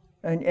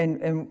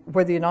 and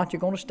whether or not you're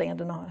going to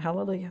stand or not.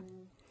 Hallelujah.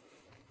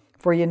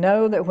 For you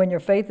know that when your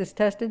faith is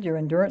tested, your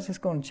endurance is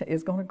going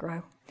to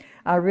grow.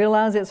 I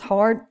realize it's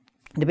hard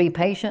to be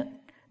patient.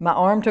 My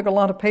arm took a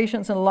lot of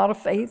patience and a lot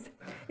of faith.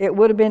 It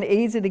would have been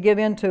easy to give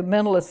in to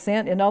mental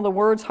assent. In other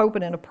words,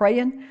 hoping and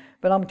praying.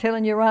 But I'm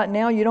telling you right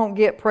now, you don't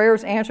get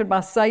prayers answered by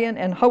saying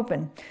and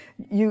hoping.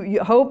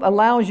 Hope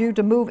allows you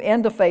to move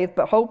into faith,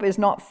 but hope is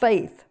not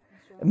faith.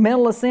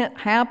 Mental assent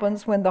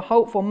happens when the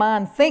hopeful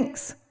mind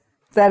thinks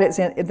that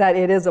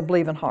it is a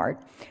believing heart.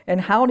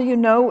 And how do you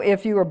know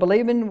if you are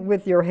believing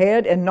with your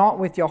head and not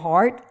with your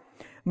heart?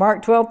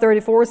 Mark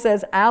 12:34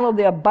 says, out of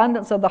the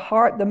abundance of the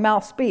heart, the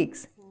mouth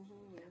speaks.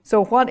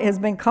 So what has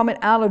been coming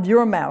out of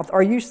your mouth?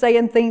 Are you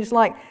saying things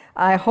like,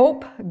 I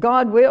hope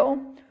God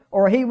will,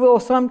 or He will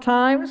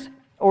sometimes,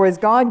 or is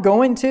God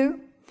going to?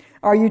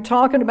 Are you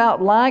talking about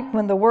like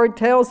when the Word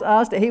tells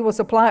us that He will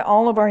supply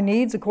all of our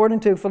needs according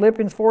to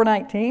Philippians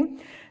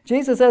 4:19?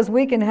 Jesus says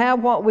we can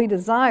have what we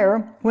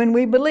desire when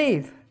we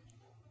believe.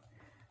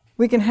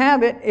 We can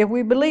have it if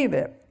we believe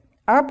it.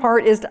 Our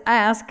part is to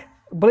ask,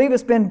 believe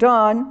it's been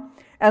done,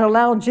 and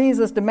allow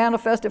Jesus to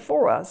manifest it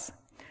for us.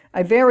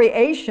 A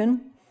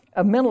variation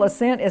of mental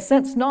assent is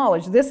sense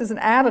knowledge. This is an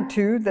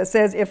attitude that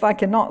says if I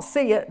cannot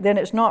see it, then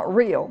it's not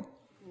real.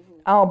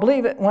 I'll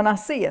believe it when I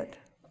see it.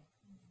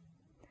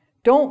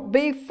 Don't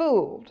be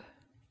fooled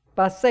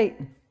by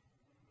Satan.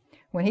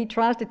 When he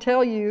tries to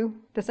tell you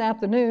this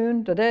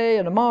afternoon, today,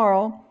 and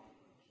tomorrow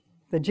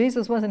that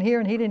Jesus wasn't here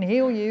and He didn't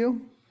heal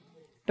you,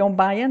 don't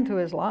buy into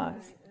his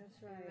lies.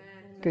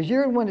 Because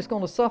you're the one that's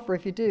going to suffer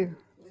if you do.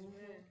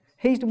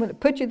 He's the one that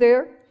put you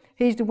there.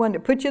 He's the one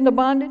that put you in the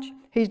bondage.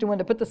 He's the one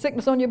that put the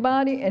sickness on your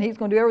body, and He's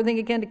going to do everything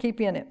He can to keep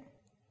you in it.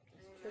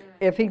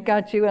 If He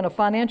got you in a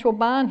financial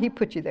bind, He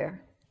put you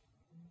there.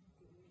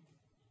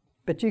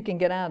 But you can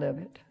get out of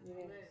it.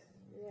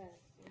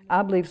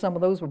 I believe some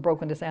of those were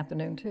broken this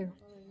afternoon too.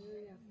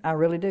 I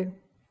really do.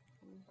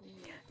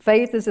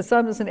 Faith is the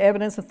substance and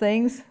evidence of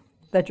things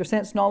that your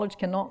sense knowledge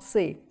cannot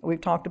see.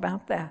 We've talked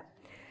about that.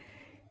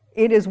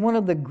 It is one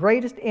of the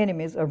greatest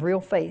enemies of real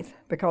faith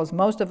because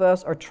most of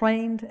us are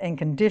trained and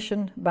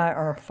conditioned by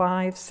our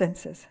five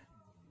senses.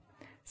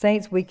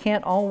 Saints, we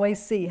can't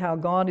always see how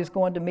God is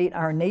going to meet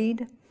our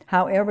need.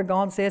 However,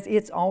 God says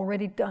it's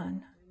already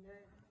done.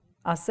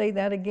 I say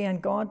that again.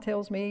 God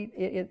tells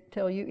me,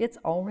 tell you, it's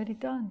already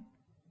done.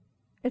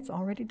 It's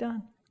already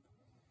done.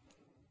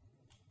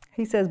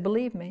 He says,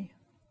 believe me.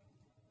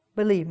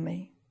 Believe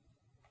me.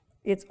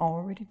 It's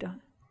already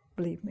done.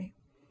 Believe me.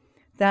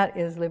 That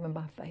is living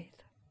by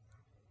faith.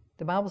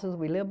 The Bible says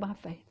we live by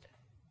faith.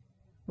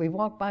 We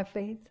walk by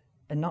faith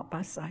and not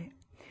by sight.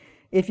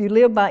 If you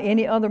live by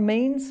any other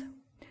means,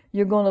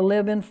 you're going to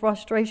live in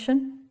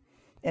frustration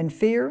and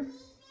fear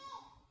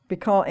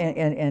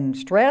and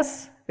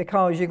stress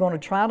because you're going to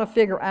try to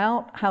figure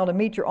out how to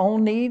meet your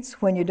own needs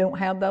when you don't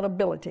have that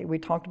ability. We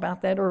talked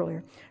about that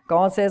earlier.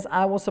 God says,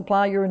 I will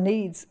supply your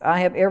needs. I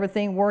have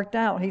everything worked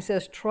out. He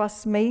says,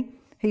 trust me.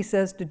 He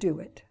says to do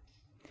it.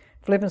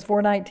 Philippians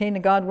 4:19, the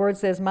God's word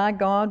says, my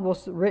God will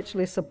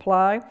richly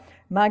supply.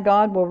 My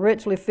God will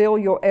richly fill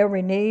your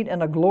every need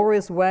in a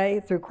glorious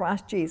way through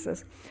Christ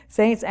Jesus.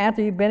 Saints,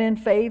 after you've been in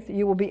faith,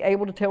 you will be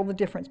able to tell the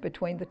difference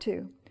between the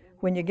two.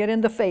 When you get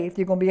into faith,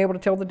 you're going to be able to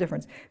tell the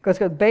difference. Because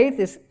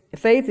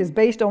faith is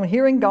based on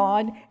hearing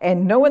God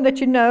and knowing that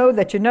you know,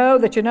 that you know,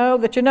 that you know,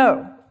 that you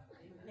know.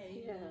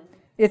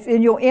 It's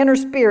in your inner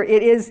spirit.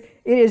 It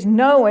is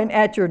knowing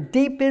at your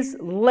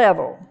deepest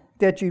level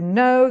that you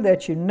know,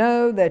 that you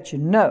know, that you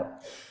know.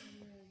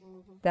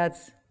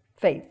 That's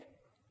faith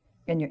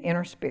in your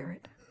inner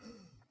spirit.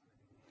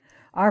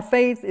 Our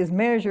faith is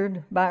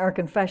measured by our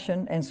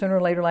confession, and sooner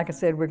or later, like I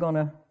said, we're going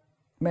to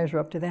measure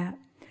up to that.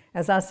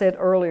 As I said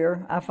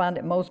earlier, I find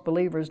that most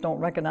believers don't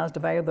recognize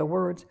the value of their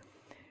words.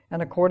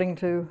 And according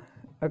to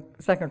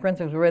 2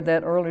 Corinthians, we read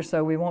that earlier,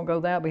 so we won't go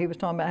there, but he was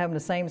talking about having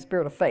the same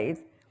spirit of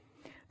faith.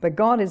 But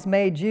God has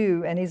made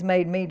you and He's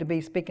made me to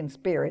be speaking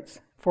spirits,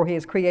 for He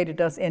has created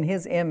us in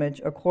His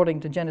image, according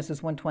to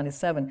Genesis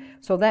 1:27.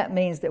 So that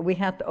means that we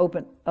have to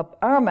open up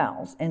our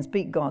mouths and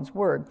speak God's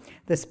word.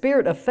 The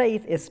spirit of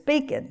faith is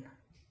speaking.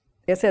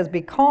 It says,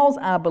 because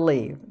I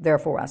believe,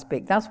 therefore I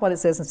speak. That's what it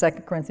says in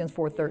 2 Corinthians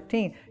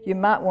 4:13. You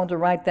might want to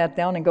write that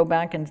down and go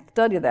back and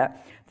study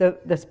that.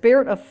 The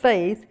spirit of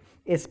faith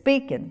is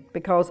speaking.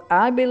 Because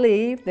I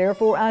believe,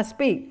 therefore I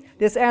speak.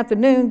 This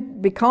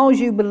afternoon, because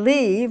you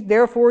believe,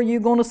 therefore you're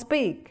going to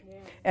speak.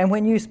 And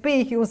when you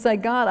speak, you will say,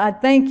 God, I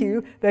thank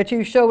you that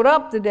you showed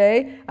up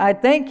today. I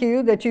thank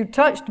you that you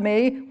touched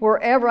me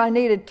wherever I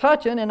needed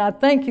touching. And I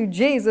thank you,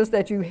 Jesus,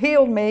 that you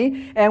healed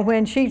me. And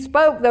when she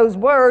spoke those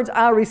words,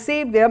 I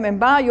received them. And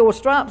by your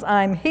stripes,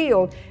 I'm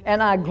healed.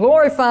 And I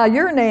glorify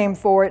your name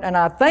for it. And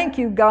I thank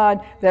you,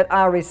 God, that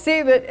I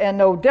receive it. And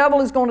no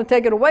devil is going to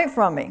take it away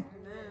from me.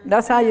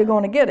 That's how you're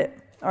going to get it.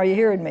 Are you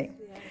hearing me?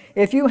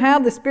 If you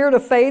have the spirit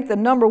of faith, the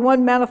number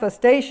one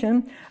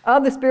manifestation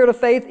of the spirit of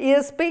faith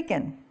is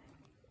speaking.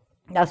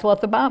 That's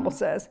what the Bible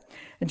says.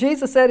 And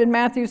Jesus said in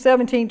Matthew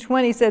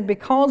 17:20, he said,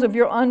 because of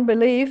your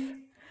unbelief,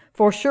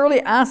 for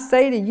surely I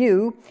say to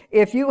you,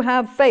 if you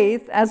have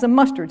faith as a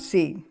mustard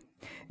seed,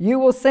 you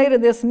will say to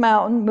this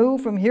mountain,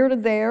 move from here to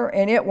there,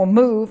 and it will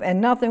move,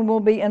 and nothing will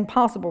be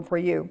impossible for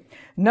you.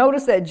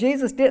 Notice that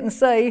Jesus didn't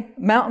say,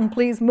 mountain,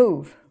 please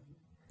move.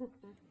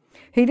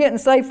 He didn't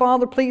say,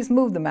 Father, please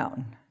move the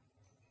mountain.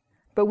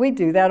 But we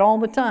do that all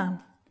the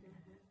time.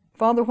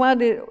 Father, why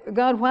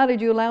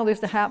did you allow this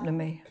to happen to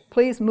me?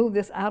 Please move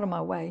this out of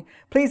my way.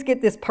 Please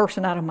get this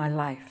person out of my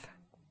life.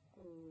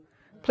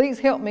 Please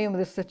help me in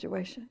this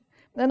situation.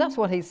 And that's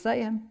what he's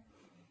saying.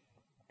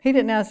 He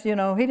didn't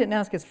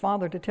ask his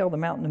Father to tell the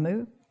mountain to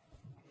move.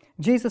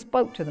 Jesus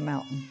spoke to the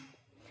mountain.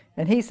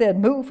 And he said,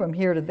 move from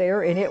here to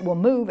there, and it will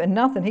move, and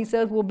nothing, he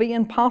says, will be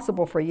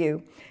impossible for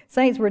you.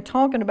 Saints, we're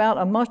talking about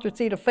a mustard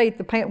seed of faith,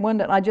 the one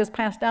that I just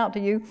passed out to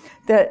you,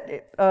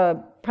 that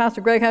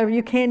Pastor Greg, however,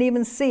 you can't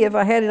even see. If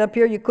I had it up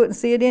here, you couldn't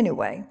see it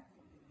anyway.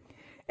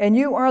 And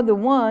you are the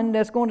one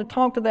that's going to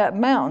talk to that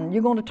mountain.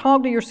 You're going to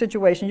talk to your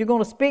situation. You're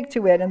going to speak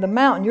to it. And the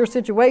mountain, your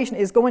situation,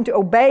 is going to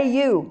obey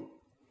you.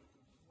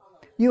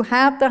 You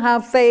have to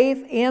have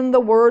faith in the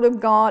Word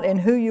of God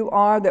and who you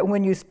are, that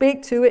when you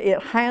speak to it,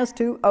 it has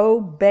to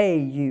obey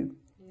you.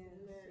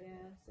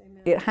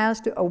 It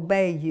has to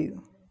obey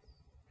you.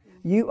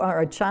 You are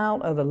a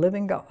child of the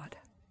living God.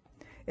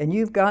 And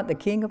you've got the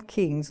King of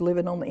Kings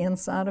living on the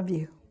inside of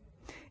you.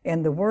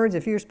 And the words,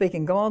 if you're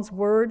speaking God's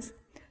words,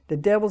 the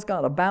devil's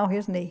got to bow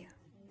his knee.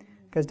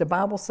 Because the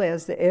Bible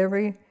says that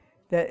every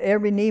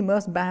knee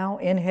must bow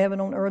in heaven,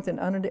 on earth, and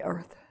under the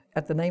earth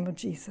at the name of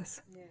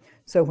Jesus. Yeah.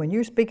 So when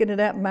you're speaking to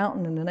that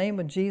mountain in the name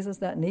of Jesus,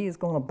 that knee is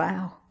going to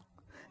bow.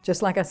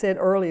 Just like I said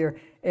earlier,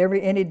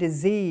 any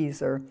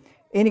disease or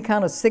any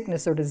kind of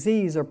sickness or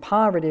disease or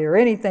poverty or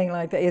anything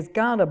like that, it's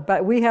got to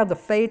bow. We have the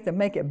faith to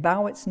make it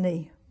bow its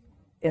knee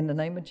in the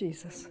name of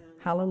Jesus. Amen.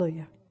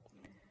 Hallelujah.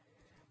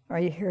 Are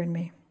you hearing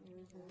me?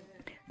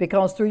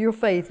 Because through your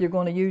faith, you're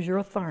going to use your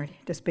authority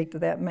to speak to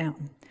that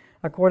mountain.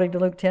 According to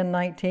Luke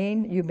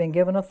 10:19, you've been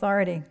given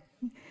authority.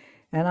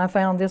 And I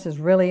found this is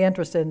really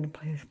interesting.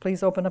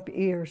 Please open up your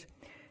ears.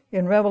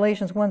 In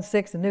Revelations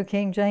 1:6, the New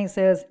King James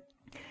says,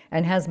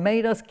 and has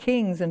made us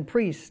kings and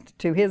priests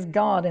to his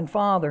God and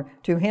Father.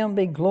 To him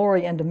be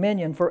glory and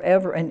dominion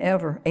forever and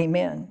ever.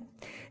 Amen.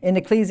 In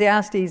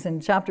Ecclesiastes, in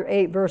chapter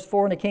 8, verse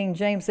 4, in the King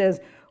James says,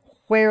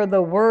 where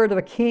the word of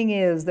a king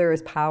is, there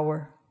is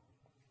power.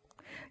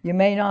 You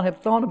may not have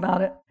thought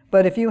about it,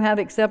 but if you have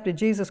accepted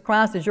Jesus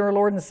Christ as your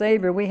Lord and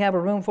Savior, we have a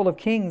room full of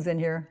kings in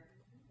here.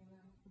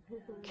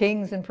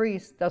 Kings and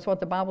priests. That's what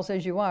the Bible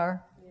says you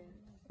are.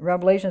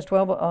 Revelations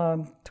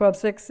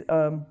 12:6,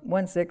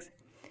 1:6.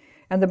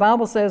 And the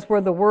Bible says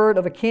where the word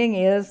of a king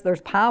is,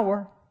 there's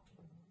power.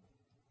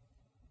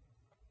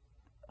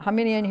 How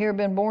many in here have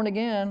been born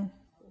again?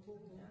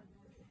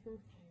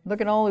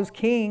 Look at all those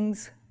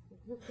kings.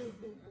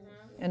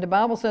 And the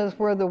Bible says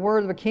where the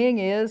word of a king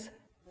is,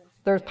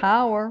 there's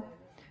power.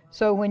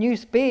 So when you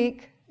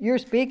speak, you're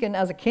speaking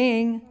as a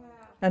king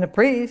and a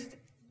priest.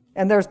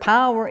 And there's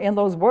power in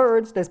those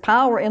words. There's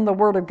power in the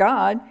Word of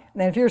God.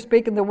 And if you're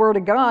speaking the Word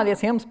of God,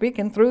 it's Him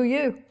speaking through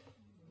you.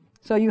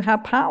 So you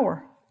have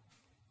power.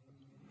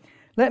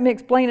 Let me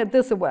explain it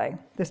this way.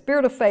 The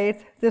spirit of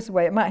faith, this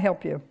way, it might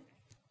help you.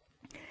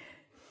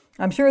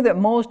 I'm sure that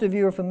most of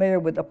you are familiar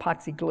with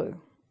epoxy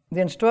glue. The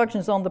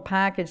instructions on the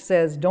package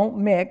says don't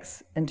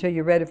mix until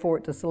you're ready for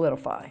it to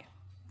solidify.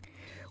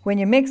 When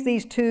you mix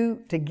these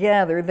two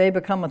together, they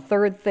become a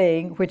third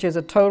thing, which is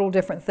a total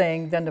different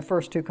thing than the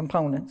first two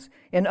components.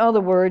 In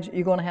other words,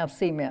 you're going to have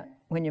cement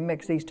when you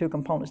mix these two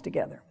components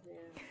together.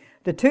 Yeah.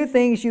 The two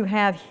things you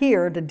have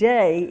here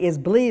today is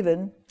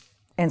believing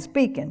and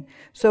speaking.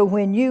 So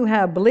when you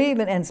have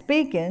believing and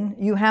speaking,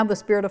 you have the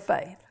spirit of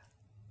faith.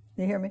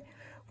 You hear me?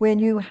 When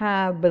you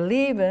have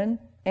believing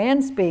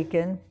and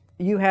speaking,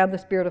 you have the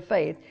spirit of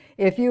faith.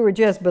 If you were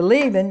just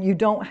believing, you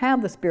don't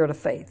have the spirit of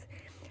faith.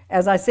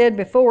 As I said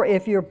before,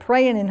 if you're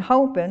praying and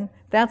hoping,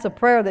 that's a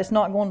prayer that's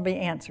not going to be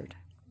answered.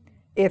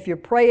 If you're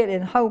praying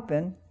and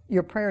hoping,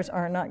 your prayers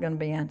are not going to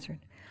be answered.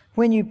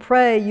 When you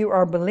pray, you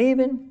are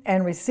believing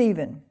and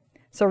receiving.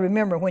 So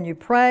remember, when you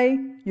pray,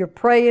 you're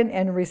praying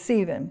and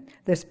receiving.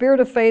 The spirit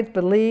of faith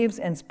believes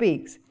and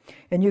speaks.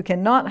 And you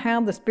cannot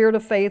have the spirit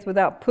of faith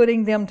without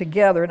putting them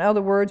together. In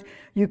other words,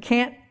 you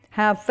can't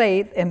have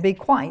faith and be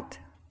quiet.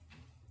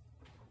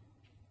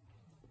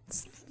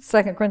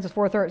 2 Corinthians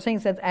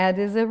 4:13 says, as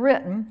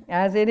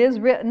it is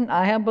written,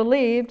 I have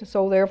believed,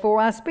 so therefore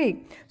I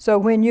speak. So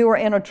when you are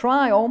in a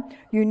trial,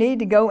 you need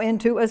to go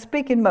into a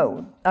speaking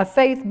mode, a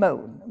faith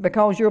mode,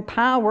 because your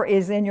power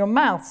is in your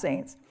mouth,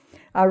 saints.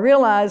 I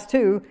realize,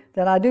 too,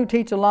 that I do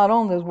teach a lot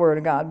on this Word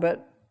of God,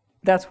 but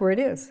that's where it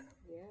is.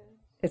 Yeah.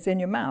 It's in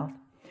your mouth.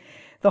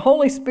 The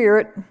Holy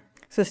Spirit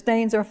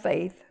sustains our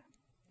faith,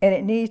 and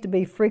it needs to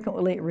be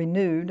frequently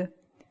renewed,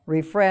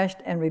 refreshed,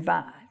 and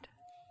revived.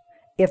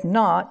 If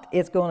not,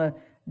 it's going to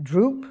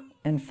droop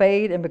and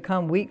fade and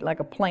become weak like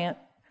a plant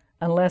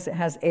unless it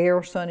has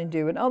air, sun, and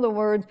dew. In other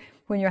words,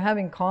 when you're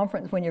having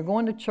conference, when you're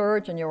going to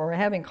church and you're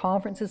having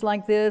conferences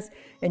like this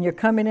and you're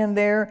coming in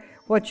there,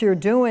 what you're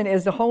doing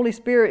is the Holy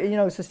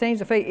Spirit, sustains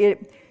the faith.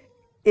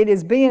 It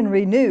is being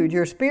renewed.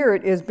 Your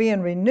spirit is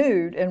being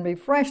renewed and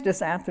refreshed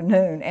this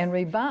afternoon and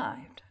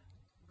revived.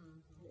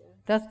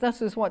 That's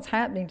just what's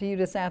happening to you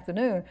this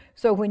afternoon.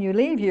 So when you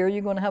leave here,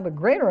 you're going to have a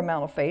greater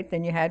amount of faith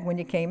than you had when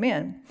you came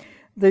in.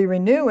 The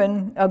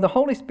renewing of the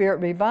Holy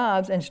Spirit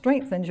revives and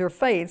strengthens your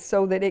faith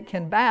so that it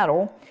can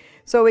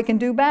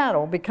do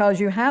battle, because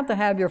you have to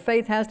have, your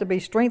faith has to be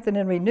strengthened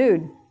and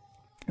renewed,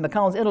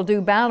 because it'll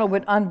do battle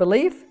with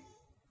unbelief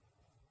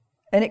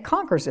and it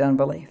conquers the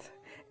unbelief.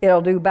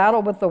 It'll do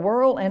battle with the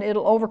world and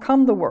it'll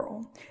overcome the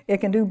world. It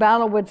can do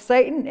battle with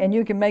Satan and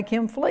you can make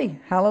him flee.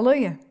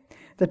 Hallelujah.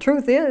 The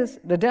truth is,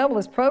 the devil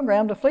is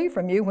programmed to flee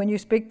from you when you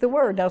speak the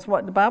word. That's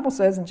what the Bible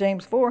says in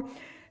James 4.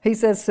 He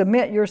says,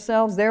 submit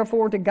yourselves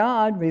therefore to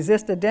God,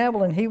 resist the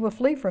devil, and he will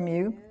flee from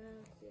you.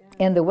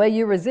 And the way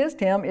you resist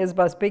him is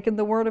by speaking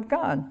the word of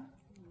God.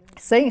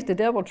 Saints, the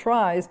devil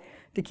tries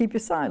to keep you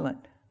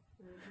silent.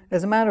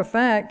 As a matter of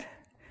fact,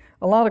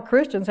 a lot of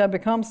Christians have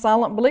become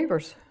silent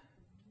believers,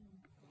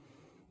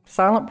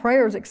 silent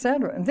prayers,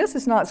 etc. And this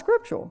is not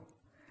scriptural.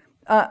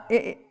 But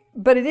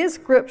it is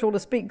scriptural to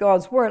speak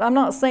God's word. I'm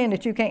not saying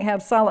that you can't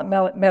have silent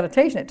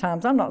meditation at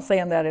times. I'm not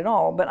saying that at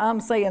all. But I'm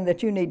saying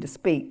that you need to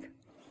speak.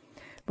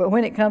 But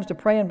when it comes to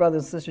praying,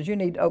 brothers and sisters, you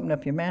need to open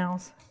up your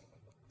mouths.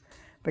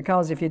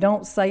 Because if you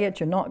don't say it,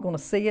 you're not going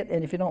to see it.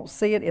 And if you don't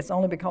see it, it's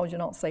only because you're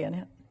not saying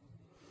it.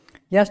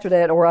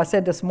 Yesterday, or I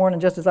said this morning,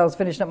 just as I was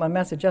finishing up my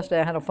message, yesterday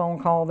I had a phone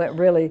call that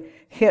really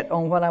hit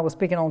on what I was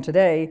speaking on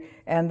today,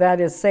 and that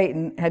is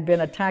Satan had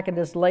been attacking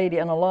this lady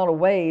in a lot of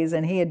ways,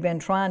 and he had been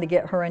trying to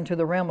get her into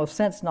the realm of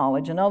sense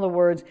knowledge. In other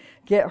words,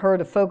 get her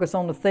to focus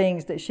on the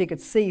things that she could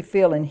see,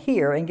 feel, and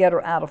hear, and get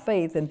her out of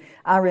faith. And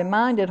I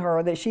reminded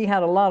her that she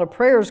had a lot of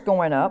prayers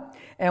going up,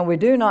 and we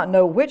do not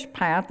know which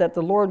path that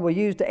the Lord will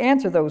use to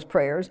answer those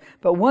prayers.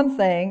 But one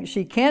thing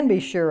she can be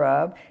sure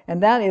of,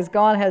 and that is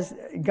God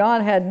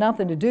had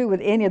nothing to do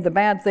with any of the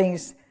bad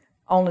things,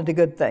 only the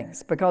good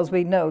things, because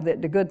we know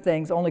that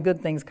only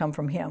good things come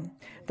from him.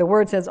 The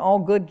word says all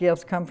good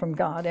gifts come from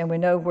God, and we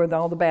know where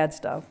all the bad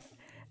stuff.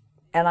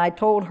 And I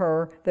told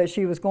her that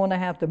she was going to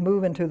have to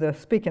move into the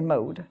speaking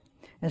mode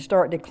and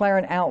start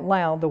declaring out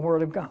loud the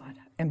word of God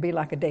and be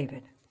like a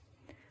David.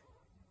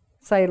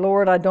 Say,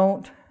 Lord, I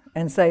don't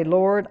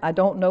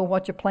know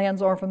what your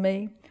plans are for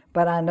me,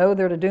 but I know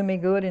they're to do me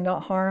good and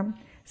not harm.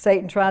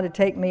 Satan tried to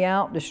take me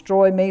out,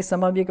 destroy me.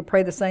 Some of you could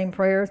pray the same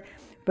prayers,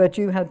 but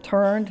you have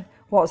turned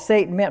what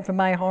Satan meant for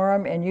my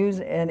harm and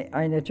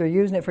that you're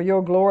using it for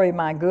your glory,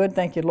 my good.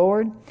 Thank you,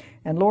 Lord.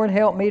 And Lord,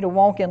 help me to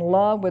walk in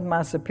love with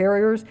my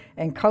superiors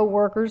and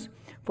co-workers.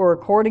 For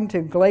according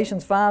to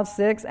Galatians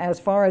 5:6, as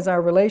far as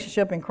our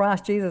relationship in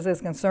Christ Jesus is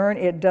concerned,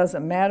 it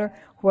doesn't matter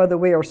whether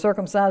we are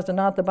circumcised or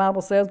not, the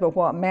Bible says, but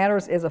what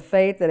matters is a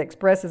faith that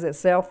expresses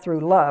itself through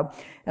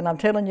love. And I'm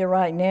telling you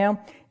right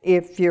now,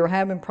 if you're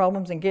having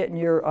problems in getting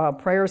your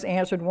prayers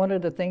answered, one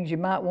of the things you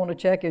might want to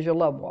check is your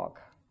love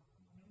walk.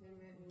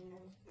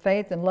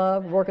 Faith and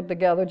love working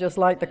together just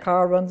like the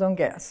car runs on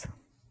gas.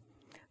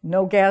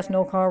 No gas,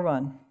 no car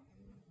run.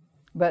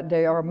 But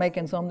they are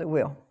making some that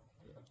will.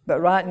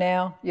 But right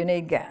now, you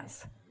need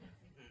gas.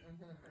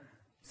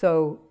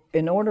 So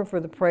in order for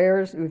the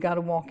prayers, we've got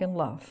to walk in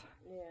love.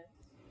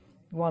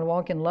 You want to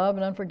walk in love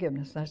and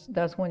unforgiveness.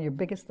 That's one of your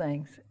biggest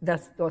things.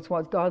 That's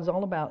what God's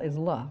all about, is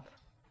love.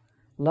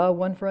 Love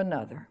one for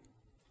another.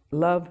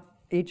 Love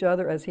each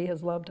other as he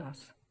has loved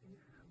us.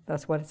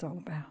 That's what it's all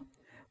about.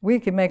 We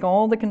can make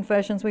all the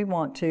confessions we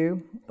want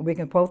to. We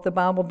can quote the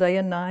Bible day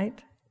and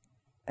night.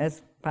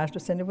 As Pastor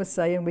Cindy was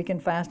saying, we can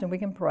fast and we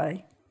can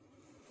pray.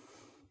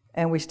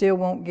 And we still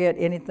won't get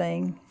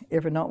anything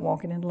if we're not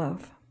walking in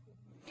love.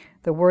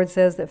 The word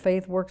says that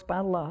faith works by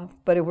love,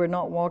 but if we're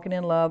not walking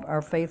in love,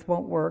 our faith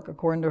won't work.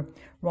 According to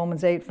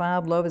Romans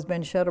 8:5, love has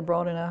been shed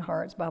abroad in our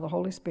hearts by the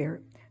Holy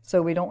Spirit,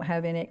 so we don't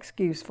have any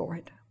excuse for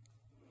it.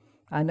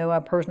 I know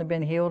I've personally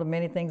been healed of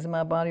many things in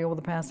my body over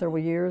the past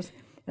several years,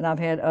 and I've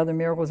had other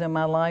miracles in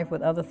my life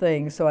with other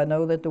things, so I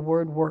know that the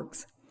word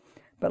works.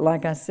 But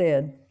like I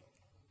said,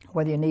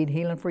 whether you need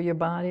healing for your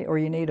body or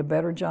you need a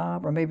better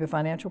job or maybe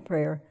financial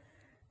prayer,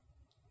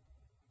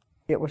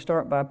 it will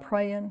start by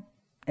praying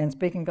and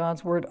speaking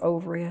God's word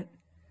over it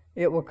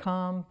It will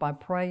come by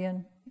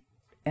praying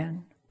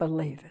and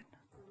believing.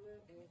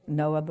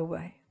 No other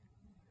way.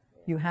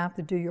 You have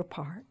to do your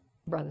part,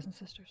 brothers and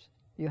sisters.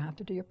 You have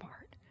to do your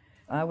part.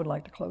 I would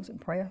like to close in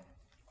prayer.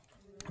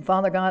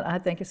 Father God, I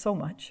thank you so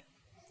much.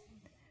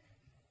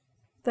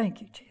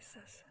 Thank you,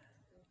 Jesus.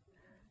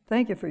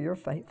 Thank you for your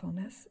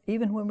faithfulness.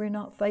 Even when we're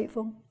not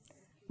faithful,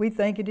 we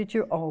thank you that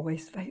you're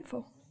always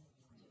faithful.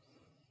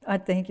 I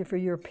thank you for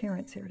your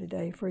appearance here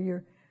today, for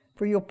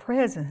your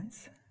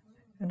presence.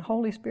 And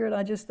Holy Spirit,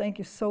 I just thank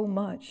you so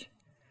much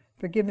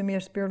for giving me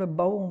a spirit of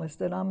boldness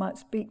that I might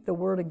speak the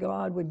word of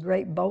God with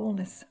great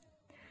boldness,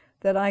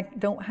 that I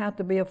don't have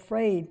to be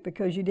afraid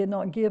because you did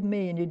not give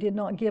me and you did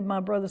not give my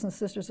brothers and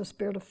sisters a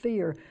spirit of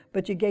fear,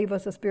 but you gave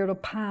us a spirit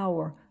of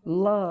power,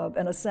 love,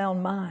 and a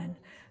sound mind.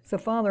 So,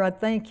 Father, I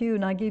thank you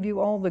and I give you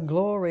all the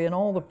glory and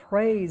all the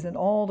praise and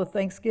all the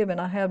thanksgiving.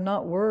 I have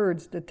not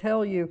words to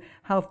tell you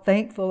how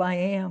thankful I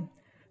am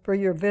for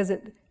your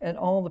visit and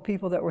all the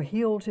people that were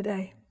healed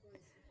today.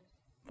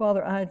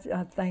 Father, I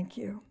thank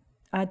you.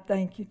 I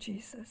thank you,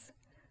 Jesus.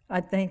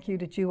 I thank you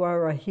that you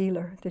are a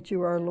healer, that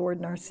you are our Lord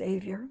and our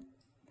Savior.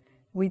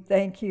 We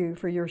thank you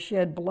for your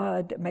shed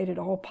blood that made it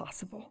all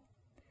possible.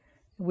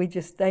 We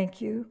just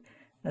thank you.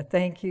 I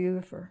thank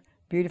you for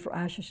Beautiful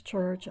Ashes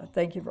Church. I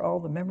thank you for all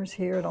the members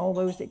here and all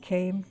those that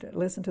came to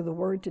listen to the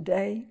word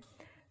today.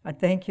 I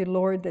thank you,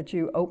 Lord, that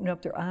you open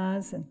up their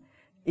eyes and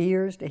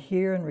ears to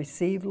hear and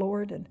receive,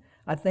 Lord. And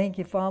I thank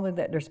you, Father,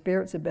 that their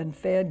spirits have been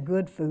fed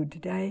good food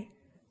today.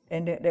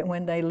 And that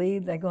when they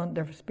leave,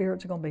 their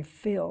spirits are going to be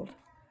filled.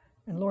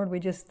 And Lord, we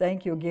just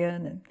thank you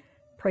again and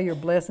pray your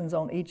blessings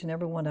on each and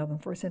every one of them.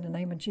 For us in the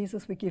name of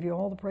Jesus, we give you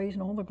all the praise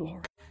and all the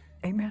glory.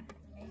 Amen.